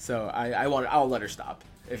 So I'll let her stop.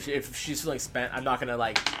 If she's feeling spent, I'm not gonna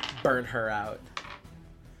like burn her out.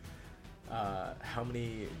 How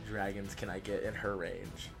many dragons can I get in her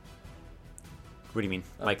range? What do you mean?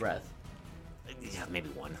 Of breath. Yeah, maybe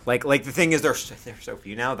one. Like the thing is, there's so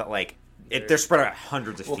few now that like they're spread out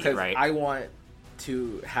hundreds of feet, right? I want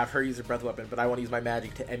to have her use her breath weapon, but I want to use my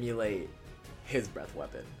magic to emulate his breath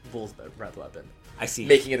weapon, Bull's breath weapon. I see.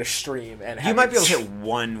 Making it a stream, and You might be able to hit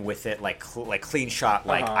one with it, like clean shot.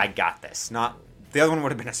 Like I got this. Not the other one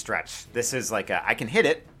would have been a stretch. This is like I can hit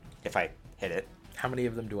it if I hit it. How many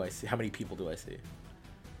of them do I see? How many people do I see?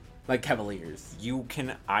 Like Cavaliers. You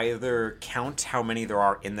can either count how many there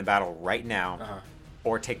are in the battle right now,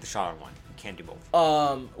 or take the shot on one. You can't do both.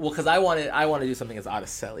 Well, because I want to do something as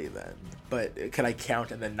Odyssey then. But can I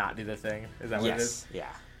count and then not do the thing? Is that what it is? Yeah.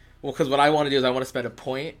 Well, because what I want to do is I want to spend a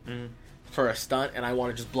point for a stunt, and I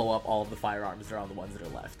want to just blow up all of the firearms that are on the ones that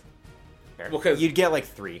are left. Fair. Because you'd get like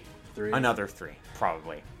 3. 3? Another 3,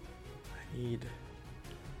 probably. I need...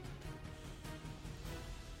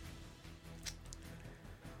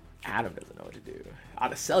 Adam doesn't know what to do.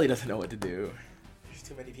 Odyssey doesn't know what to do. There's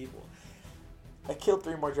too many people. I killed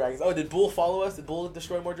 3 more dragons. Oh, did Bull follow us? Did Bull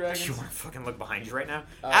destroy more dragons? You want to fucking look behind you right now?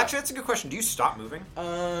 Actually, that's a good question. Do you stop moving?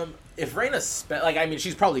 If Reyna's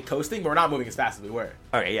she's probably coasting, but we're not moving as fast as we were.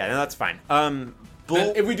 Okay, yeah, no, that's fine.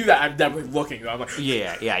 Bull. If we do that, I'm definitely looking. I'm like,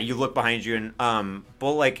 yeah. You look behind you, and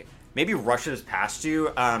Bull like maybe rushes past you,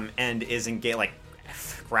 and is like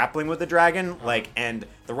grappling with the dragon, and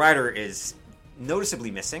the rider is noticeably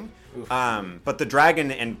missing. But the dragon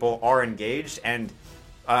and Bull are engaged, and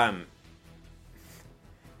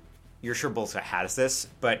you're sure Bull has this,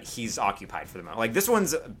 but he's occupied for the moment. Like this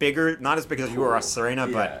one's bigger, not as big as you or Serena,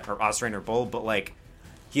 or Serena or Bull, but like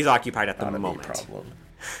he's occupied at the moment. Problem.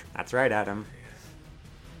 That's right, Adam.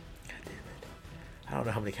 God damn it! I don't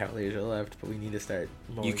know how many Cavaliers are left, but we need to start.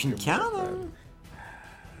 You can count them.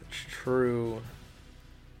 True.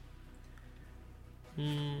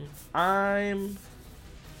 I'm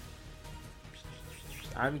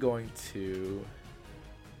going to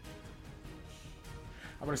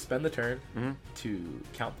spend the turn to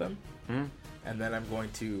count them, and then I'm going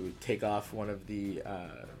to take off one of the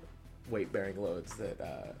weight-bearing loads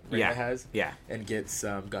that Reyna has, and get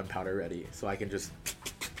some gunpowder ready, so I can just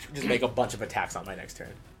make a bunch of attacks on my next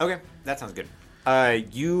turn. Okay, that sounds good.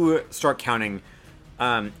 You start counting,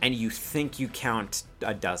 and you think you count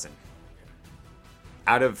a dozen.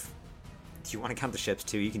 Out of, do you want to count the ships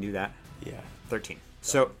too? You can do that. Yeah. 13.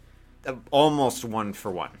 So, almost 1 for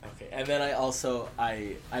 1. Okay, and then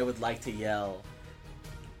I would like to yell,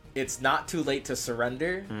 it's not too late to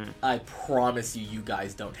surrender. I promise you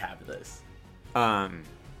guys don't have this.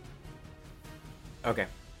 Okay.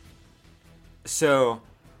 So,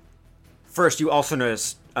 first you also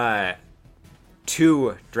notice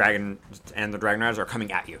 2 dragons and the dragon riders are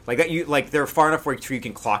coming at you. They're far enough where you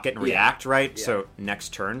can clock it and react, right? Yeah. So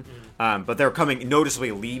next turn. But they're coming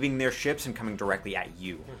noticeably, leaving their ships and coming directly at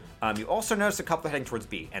you. You also notice a couple heading towards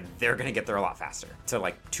B, and they're going to get there a lot faster. To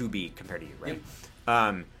 2B compared to you, right?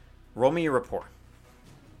 Yep. Roll me your rapport.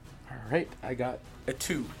 All right, I got a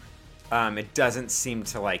 2. It doesn't seem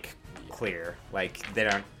to clear. They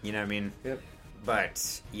don't, you know what I mean? Yep.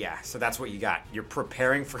 But yeah, so that's what you got. You're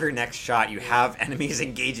preparing for your next shot. You have enemies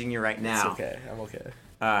engaging you right now. It's okay. I'm okay.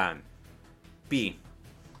 B,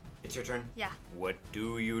 it's your turn. Yeah. What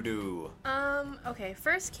do you do? Okay.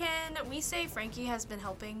 First, can we say Frankie has been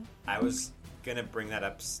helping? I was gonna bring that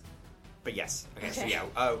up, but yes. Okay. So Okay.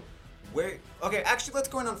 yeah. Okay. Actually, let's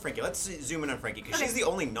go in on Frankie. Let's zoom in on Frankie because she's the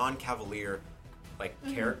only non-cavalier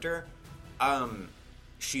character.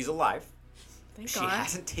 She's alive. Thank She God.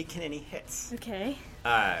 hasn't taken any hits. Okay.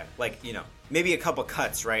 Maybe a couple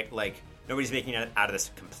cuts, right? Nobody's making it out of this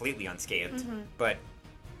completely unscathed, but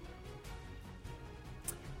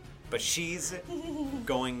she's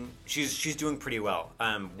she's doing pretty well.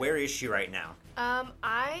 Where is she right now?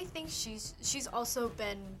 I think she's also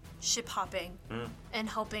been ship hopping and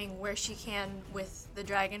helping where she can with the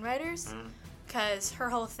dragon riders, because her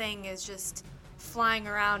whole thing is just flying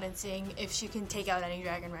around and seeing if she can take out any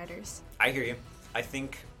dragon riders. I hear you. I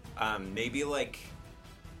think maybe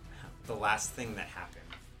the last thing that happened.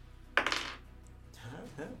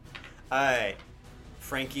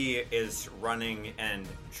 Frankie is running and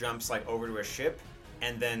jumps over to a ship,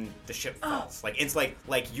 and then the ship falls. It's like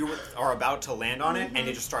you are about to land on it, and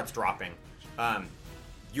it just starts dropping.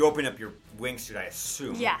 You open up your wingsuit, I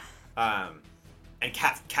assume. Yeah. And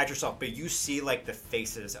catch yourself, but you see the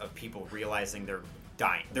faces of people realizing they're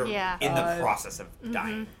dying. They're in the process of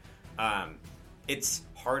dying. It's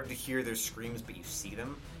hard to hear their screams, but you see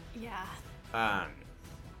them. Yeah.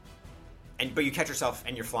 but you catch yourself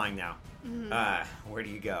and you're flying now. Where do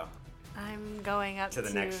you go? I'm going up To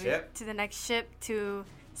the next ship? To the next ship to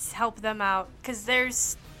help them out.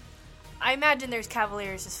 Because I imagine there's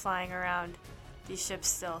Cavaliers just flying around these ships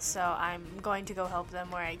still. So I'm going to go help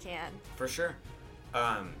them where I can. For sure.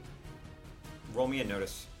 Roll me a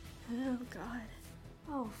notice. Oh, God.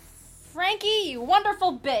 Oh, Frankie, you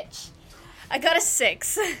wonderful bitch. I got a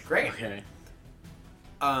 6. Great. Okay.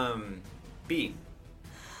 B,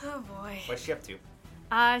 Oh, boy. what's she up to?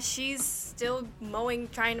 She's still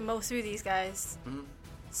trying to mow through these guys.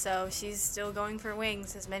 So she's still going for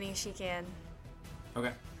wings, as many as she can.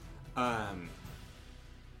 Okay.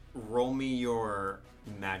 Roll me your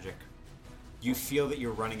magic. You feel that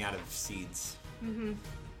you're running out of seeds.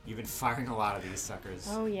 You've been firing a lot of these suckers.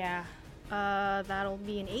 Oh, yeah. That'll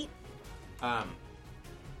be an 8.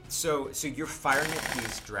 So you're firing at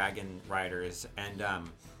these dragon riders, and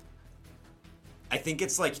I think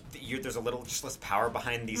it's like there's a little just less power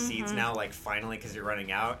behind these seeds now, like finally, because you're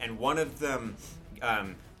running out. And one of them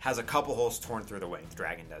has a couple holes torn through the wing. The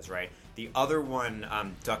dragon does, right? The other one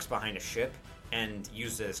ducks behind a ship and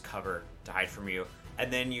uses it as cover to hide from you.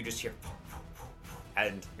 And then you just hear,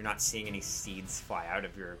 and you're not seeing any seeds fly out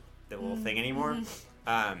of the little thing anymore.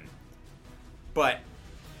 But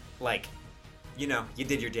like, you know, you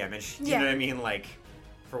did your damage. You know what I mean? Like,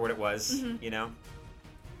 for what it was, you know?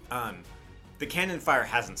 The cannon fire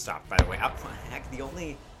hasn't stopped, by the way. Heck,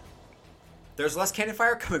 there's less cannon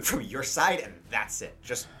fire coming from your side, and that's it.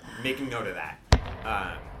 Just making note of that.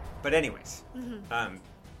 But anyways,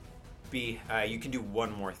 B, you can do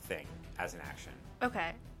one more thing as an action.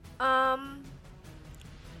 Okay.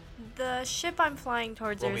 The ship I'm flying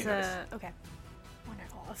towards, Roll me there's a a... Okay.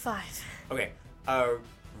 Wonderful. A 5. Okay,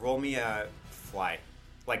 roll me a fly.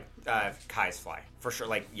 Like, Kai's fly. For sure,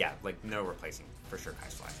 like, yeah, like, no replacing. For sure,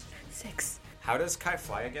 Kai's fly. 6. How does Kai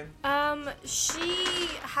fly again? She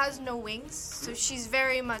has no wings, so she's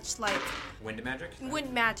very much like Wind magic?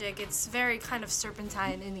 wind magic. It's very kind of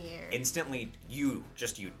serpentine in the air. Instantly, you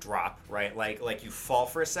drop, right? Like you fall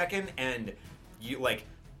for a second, and you, like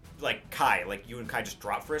Kai, like, you and Kai just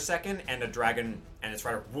drop for a second, and a dragon and its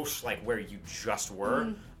rider whoosh, like, where you just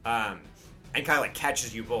were. And Kai, like,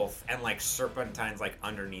 catches you both, and, like, serpentines, like,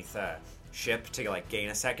 underneath a ship to, like, gain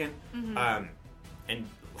a second. And,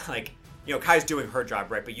 like, you know, Kai's doing her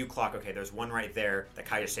job, right? But you clock, okay, there's one right there that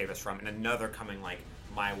Kai just saved us from, and another coming, like,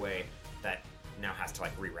 my way that now has to,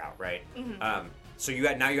 like, reroute, right? So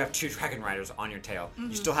now you have 2 dragon riders on your tail.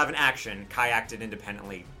 You still have an action. Kai acted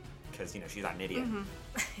independently because, you know, she's not an idiot.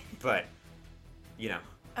 But, you know.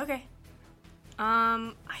 Okay.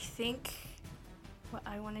 I think what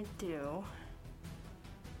I want to do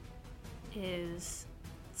is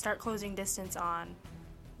start closing distance on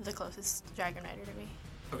the closest dragon rider to me.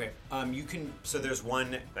 Okay. You can. So there's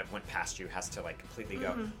one that went past you, has to, like, completely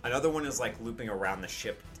go. Another one is, like, looping around the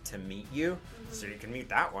ship to meet you. So you can meet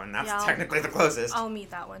that one. That's technically the closest. I'll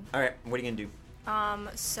meet that one. All right. What are you gonna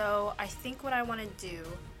do? So I think what I want to do.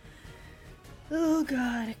 Oh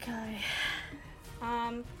God, Kai.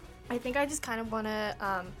 I think I just kind of want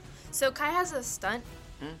to. So Kai has a stunt.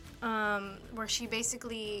 Where she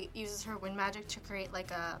basically uses her wind magic to create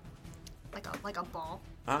like a ball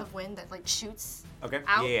of wind that, like, shoots Okay.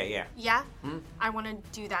 out. Yeah. Yeah? I want to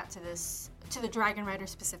do that to the dragon rider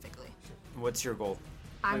specifically. What's your goal?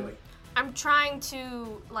 I'm trying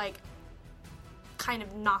to, like, kind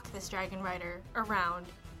of knock this dragon rider around.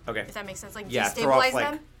 Okay. If that makes sense, like, Yeah, throw destabilize off, like,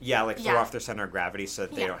 them. throw off their center of gravity so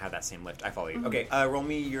that they Yeah. don't have that same lift. I follow you. Okay. Roll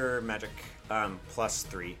me your magic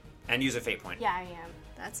 +3 and use a fate point. Yeah, I am.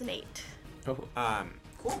 That's an 8.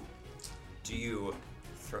 Cool. Do you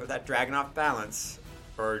throw that dragon off balance,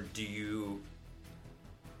 or do you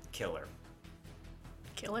kill her?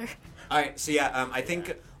 Killer. All right. So yeah, I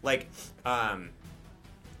think, like,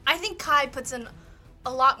 I think Kai puts in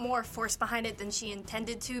a lot more force behind it than she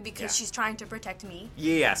intended to because she's trying to protect me.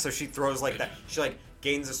 Yeah. So she throws like that. She, like,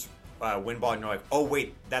 gains this wind ball, and you're like, oh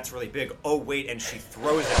wait, that's really big. Oh wait, and she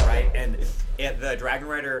throws it right, and the dragon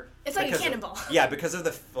rider. It's like a cannonball. Because of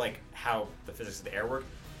the, like, how the physics of the air work,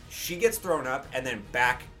 she gets thrown up and then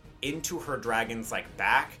back into her dragon's, like,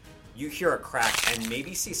 back. You hear a crack and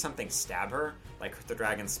maybe see something stab her, like the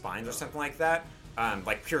dragon's spines or something like that.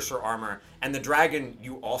 Like, pierce her armor, and the dragon,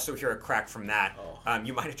 you also hear a crack from that.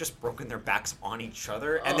 You might have just broken their backs on each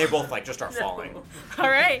other, and they both, like, just start falling. All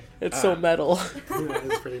right. It's so metal. That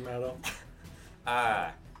is pretty metal.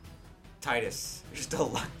 Titus, you're still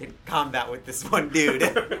locked in combat with this one dude.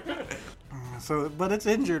 But it's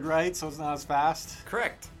injured, right? So it's not as fast.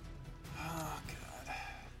 Correct. Oh God.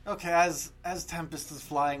 Okay, as Tempest is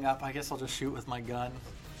flying up, I guess I'll just shoot with my gun.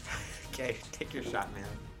 Okay, take your shot, man.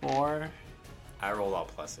 4, I rolled all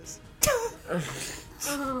pluses.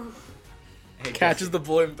 Hey, Catches the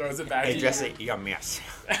bullet and throws it back. Hey, to Jesse, you got miss.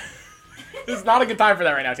 This is not a good time for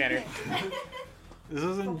that right now, Tanner. This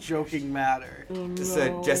isn't joking matter.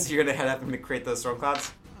 So, Jesse, you're gonna head up and create those storm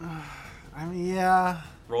clouds? I mean, yeah.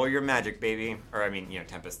 Roll your magic, baby. Or, I mean,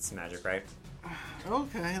 Tempest's magic, right?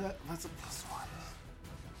 Okay, that's a +1.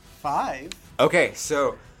 5. Okay,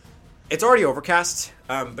 so it's already overcast,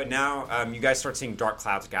 but now you guys start seeing dark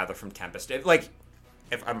clouds gather from Tempest.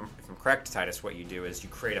 If I'm correct, Titus, what you do is you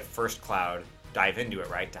create a first cloud, dive into it,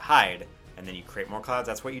 right, to hide, and then you create more clouds.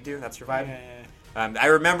 That's what you do? That's your vibe? Yeah. I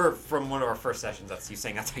remember from one of our first sessions, that's you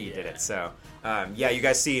saying that's how you did it. So, you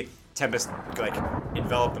guys see Tempest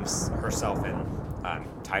envelop herself and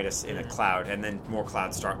Titus in a cloud, and then more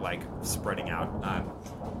clouds start spreading out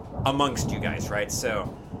amongst you guys, right?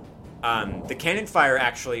 So, the cannon fire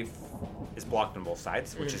actually is blocked on both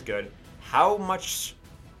sides, which is good. How much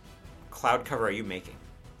cloud cover are you making?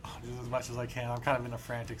 Just as much as I can. I'm kind of in a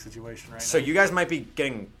frantic situation right So now. you guys might be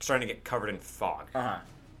starting to get covered in fog.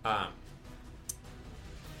 Uh-huh.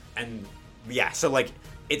 And yeah, so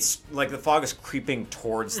it's the fog is creeping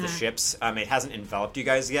towards the ships. It hasn't enveloped you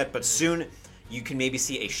guys yet, but soon you can maybe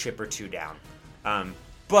see a ship or two down.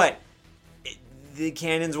 But the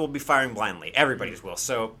cannons will be firing blindly. Everybody's will.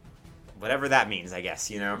 So whatever that means, I guess,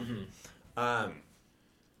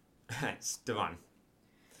 Devon,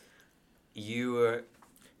 you,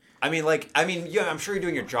 I'm sure you're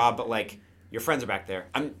doing your job, but your friends are back there.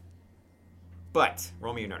 But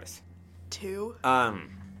roll me your notice. 2.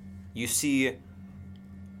 You see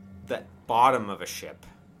the bottom of a ship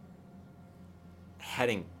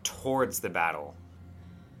heading towards the battle,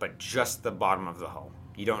 but just the bottom of the hull.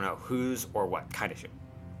 You don't know whose or what kind of ship.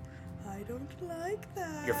 I don't like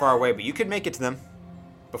that. You're far away, but you could make it to them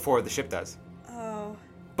before the ship does. Oh.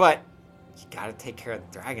 But you gotta take care of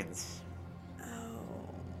the dragons. Oh.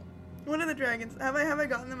 What are the dragons? Have I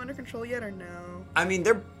gotten them under control yet or no? I mean,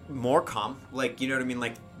 they're more calm. You know what I mean?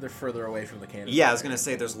 They're further away from the cannon. Yeah, I was gonna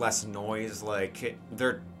say there's less noise.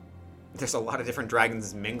 There's a lot of different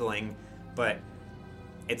dragons mingling, but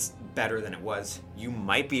it's better than it was. You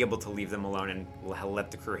might be able to leave them alone and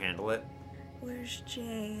let the crew handle it. Where's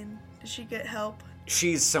Jane? Did she get help?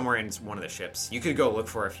 She's somewhere in one of the ships. You could go look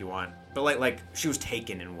for her if you want. But she was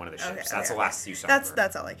taken in one of the ships. That's the last you saw of her.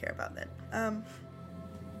 That's all I care about then. I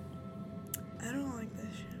don't like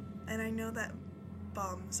this ship. And I know that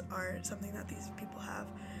bombs are something that these people have.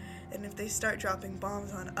 And if they start dropping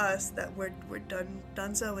bombs on us, that we're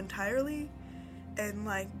done so entirely. And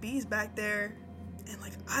B's back there, and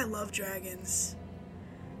I love dragons.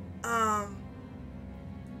 I'm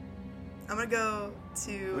gonna go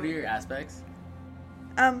to. What are your aspects?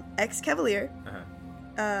 Ex-Cavalier.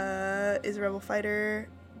 Uh-huh. Is a rebel fighter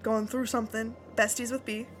going through something. Besties with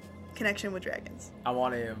B. Connection with dragons. I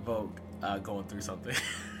want to invoke going through something.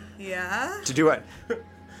 Yeah? To do what?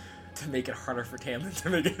 To make it harder for Tamlin to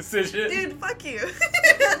make a decision. Dude, fuck you.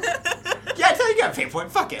 Yeah, I tell you got a pain point.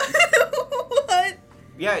 Fuck it. What?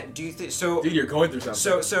 Yeah, do you think so? Dude, you're going through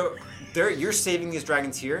something. So you're saving these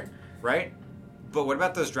dragons here, right? But what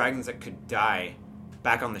about those dragons that could die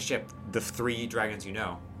back on the ship? The 3 dragons you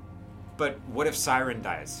know. But what if Siren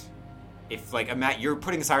dies? If you're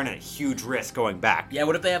putting Siren at a huge risk going back. Yeah,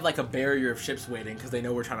 what if they have a barrier of ships waiting because they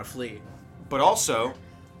know we're trying to flee? But also,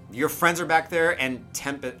 your friends are back there, and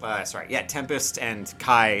Tempest and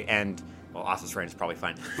Kai and Asa's friend is probably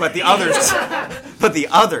fine. But the others,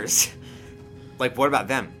 what about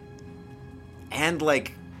them? And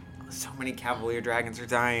so many Cavalier dragons are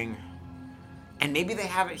dying, and maybe they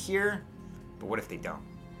have it here, but what if they don't?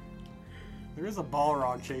 There is a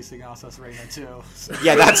Balrog chasing us right now, too. So.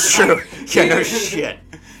 Yeah, that's true. Yeah, no shit.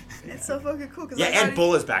 It's so fucking cool. Yeah, and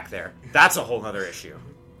Bull is back there. That's a whole other issue.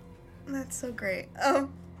 That's so great. I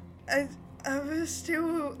was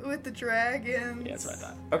still with the dragons. Yeah, that's what I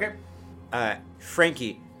thought. Okay.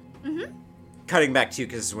 Frankie. Mm-hmm. Cutting back to you,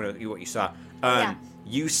 because this is what you saw.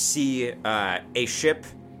 You see a ship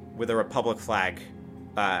with a Republic flag,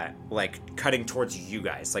 cutting towards you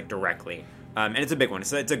guys, directly. And it's a big one.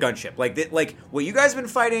 It's a gunship. What you guys have been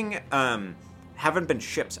fighting haven't been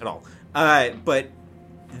ships at all. But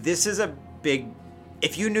this is a big.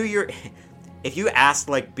 If you asked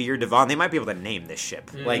B or Devon, they might be able to name this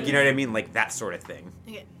ship. You know what I mean? That sort of thing.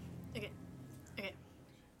 Okay.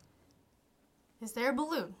 Is there a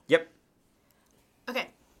balloon? Yep. Okay.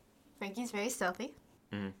 Frankie's very stealthy.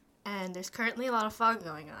 Mm-hmm. And there's currently a lot of fog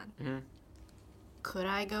going on. Mm-hmm. Could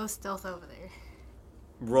I go stealth over there?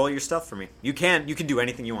 Roll your stealth for me. You can do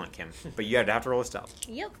anything you want, Kim, but you have to roll a stealth.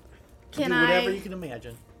 Yep. Do whatever you can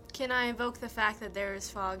imagine. Can I invoke the fact that there is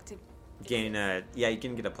fog to gain? You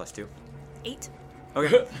can get a +2. 8.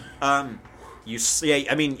 Okay. I'm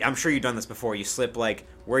sure you've done this before. You slip, like,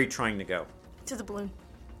 where are you trying to go? To the balloon.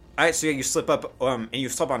 All right, so you slip up, and you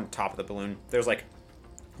slip on top of the balloon. There's, like,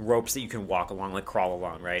 ropes that you can walk along, like, crawl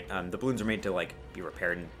along, right? The balloons are made to, like, be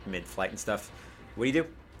repaired in mid-flight and stuff. What do you do?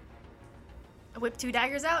 I whip 2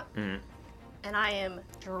 daggers out, and I am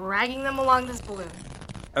dragging them along this balloon.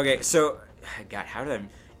 Okay, so, God, how did I...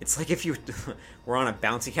 It's like if you were on a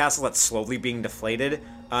bouncy castle that's slowly being deflated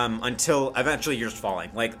until eventually you're just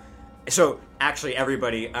falling. Like, so, actually,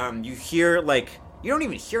 everybody, you hear, like... You don't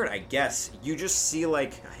even hear it, I guess. You just see,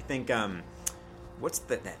 like, I think, what's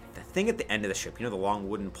the thing at the end of the ship? You know, the long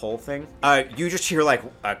wooden pole thing? You just hear, like,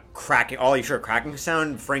 a cracking... All you hear a cracking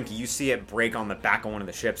sound. Frankie, you see it break on the back of one of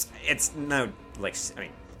the ships. It's no, like... I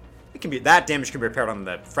mean, it can be... That damage can be repaired on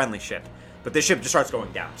the friendly ship. But this ship just starts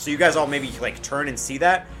going down. So you guys all maybe, like, turn and see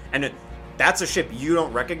that. And that's a ship you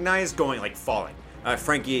don't recognize going, like, falling.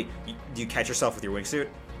 Frankie, do you catch yourself with your wingsuit?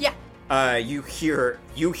 Yeah. You hear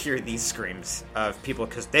these screams of people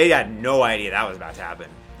because they had no idea that was about to happen.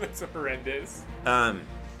 That's horrendous. And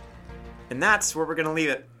that's where we're going to leave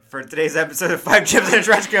it for today's episode of 5 Gems in a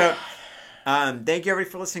Trench Coat. Thank you, everybody,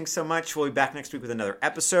 for listening so much. We'll be back next week with another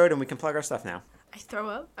episode, and we can plug our stuff now. I throw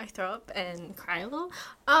up and cry a little.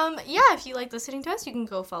 Yeah, if you like listening to us, you can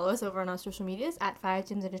go follow us over on our social medias at 5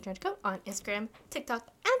 Gems in a Trench Coat on Instagram, TikTok,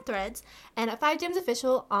 and Threads, and at 5 Gems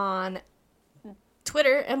Official on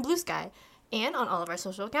Twitter and Blue Sky. And on all of our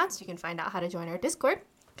social accounts, you can find out how to join our Discord.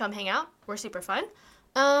 Come hang out. We're super fun.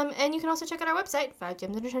 And you can also check out our website,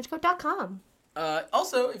 5gemsinatrenchcoat.com.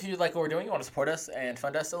 Also, if you like what we're doing, you want to support us and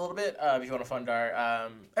fund us a little bit, if you want to fund our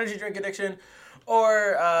energy drink addiction,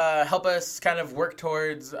 or help us kind of work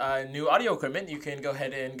towards new audio equipment, you can go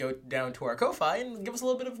ahead and go down to our Ko-Fi and give us a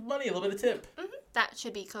little bit of money, a little bit of tip. That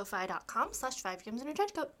should be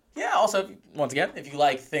ko-fi.com/5gemsinatrenchcoat. Yeah, also, once again, if you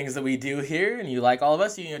like things that we do here and you like all of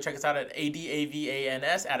us, you can check us out at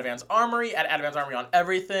ADAVANS, Adavans Armory, at Adavans Armory on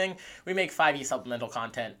everything. We make 5e supplemental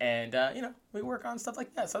content, and, we work on stuff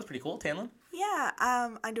like that, so that's pretty cool. Tanlin? Yeah,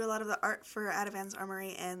 I do a lot of the art for Adavans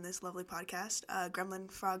Armory and this lovely podcast,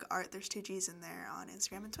 Gremlin Frog Art. There's 2 G's in there on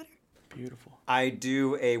Instagram and Twitter. Beautiful. I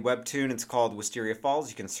do a webtoon. It's called Wisteria Falls.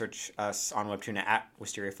 You can search us on webtoon at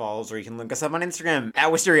Wisteria Falls, or you can look us up on Instagram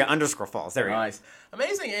at Wisteria_Falls. There we go. Nice.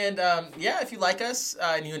 Amazing. And, if you like us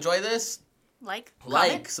and you enjoy this, Like,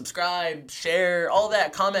 subscribe, share, all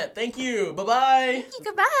that, comment. Thank you. Bye-bye. Thank you.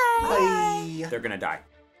 Goodbye. Bye. They're going to die.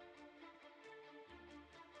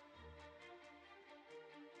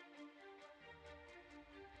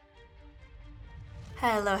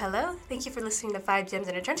 Hello. Thank you for listening to 5 Gems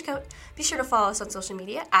in a Trench Coat. Be sure to follow us on social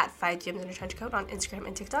media at 5 Gems in a Trench Coat on Instagram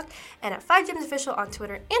and TikTok, and at 5 Gems Official on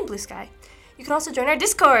Twitter and Blue Sky. You can also join our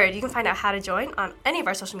Discord. You can find out how to join on any of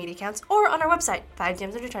our social media accounts or on our website,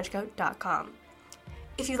 5gemsinatrenchcoat.com.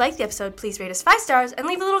 If you liked the episode, please rate us 5 stars and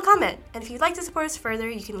leave a little comment. And if you'd like to support us further,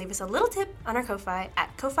 you can leave us a little tip on our Ko-Fi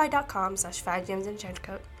at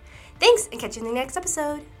ko-fi.com/5gemsinatrenchcoat. Thanks, and catch you in the next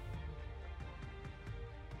episode.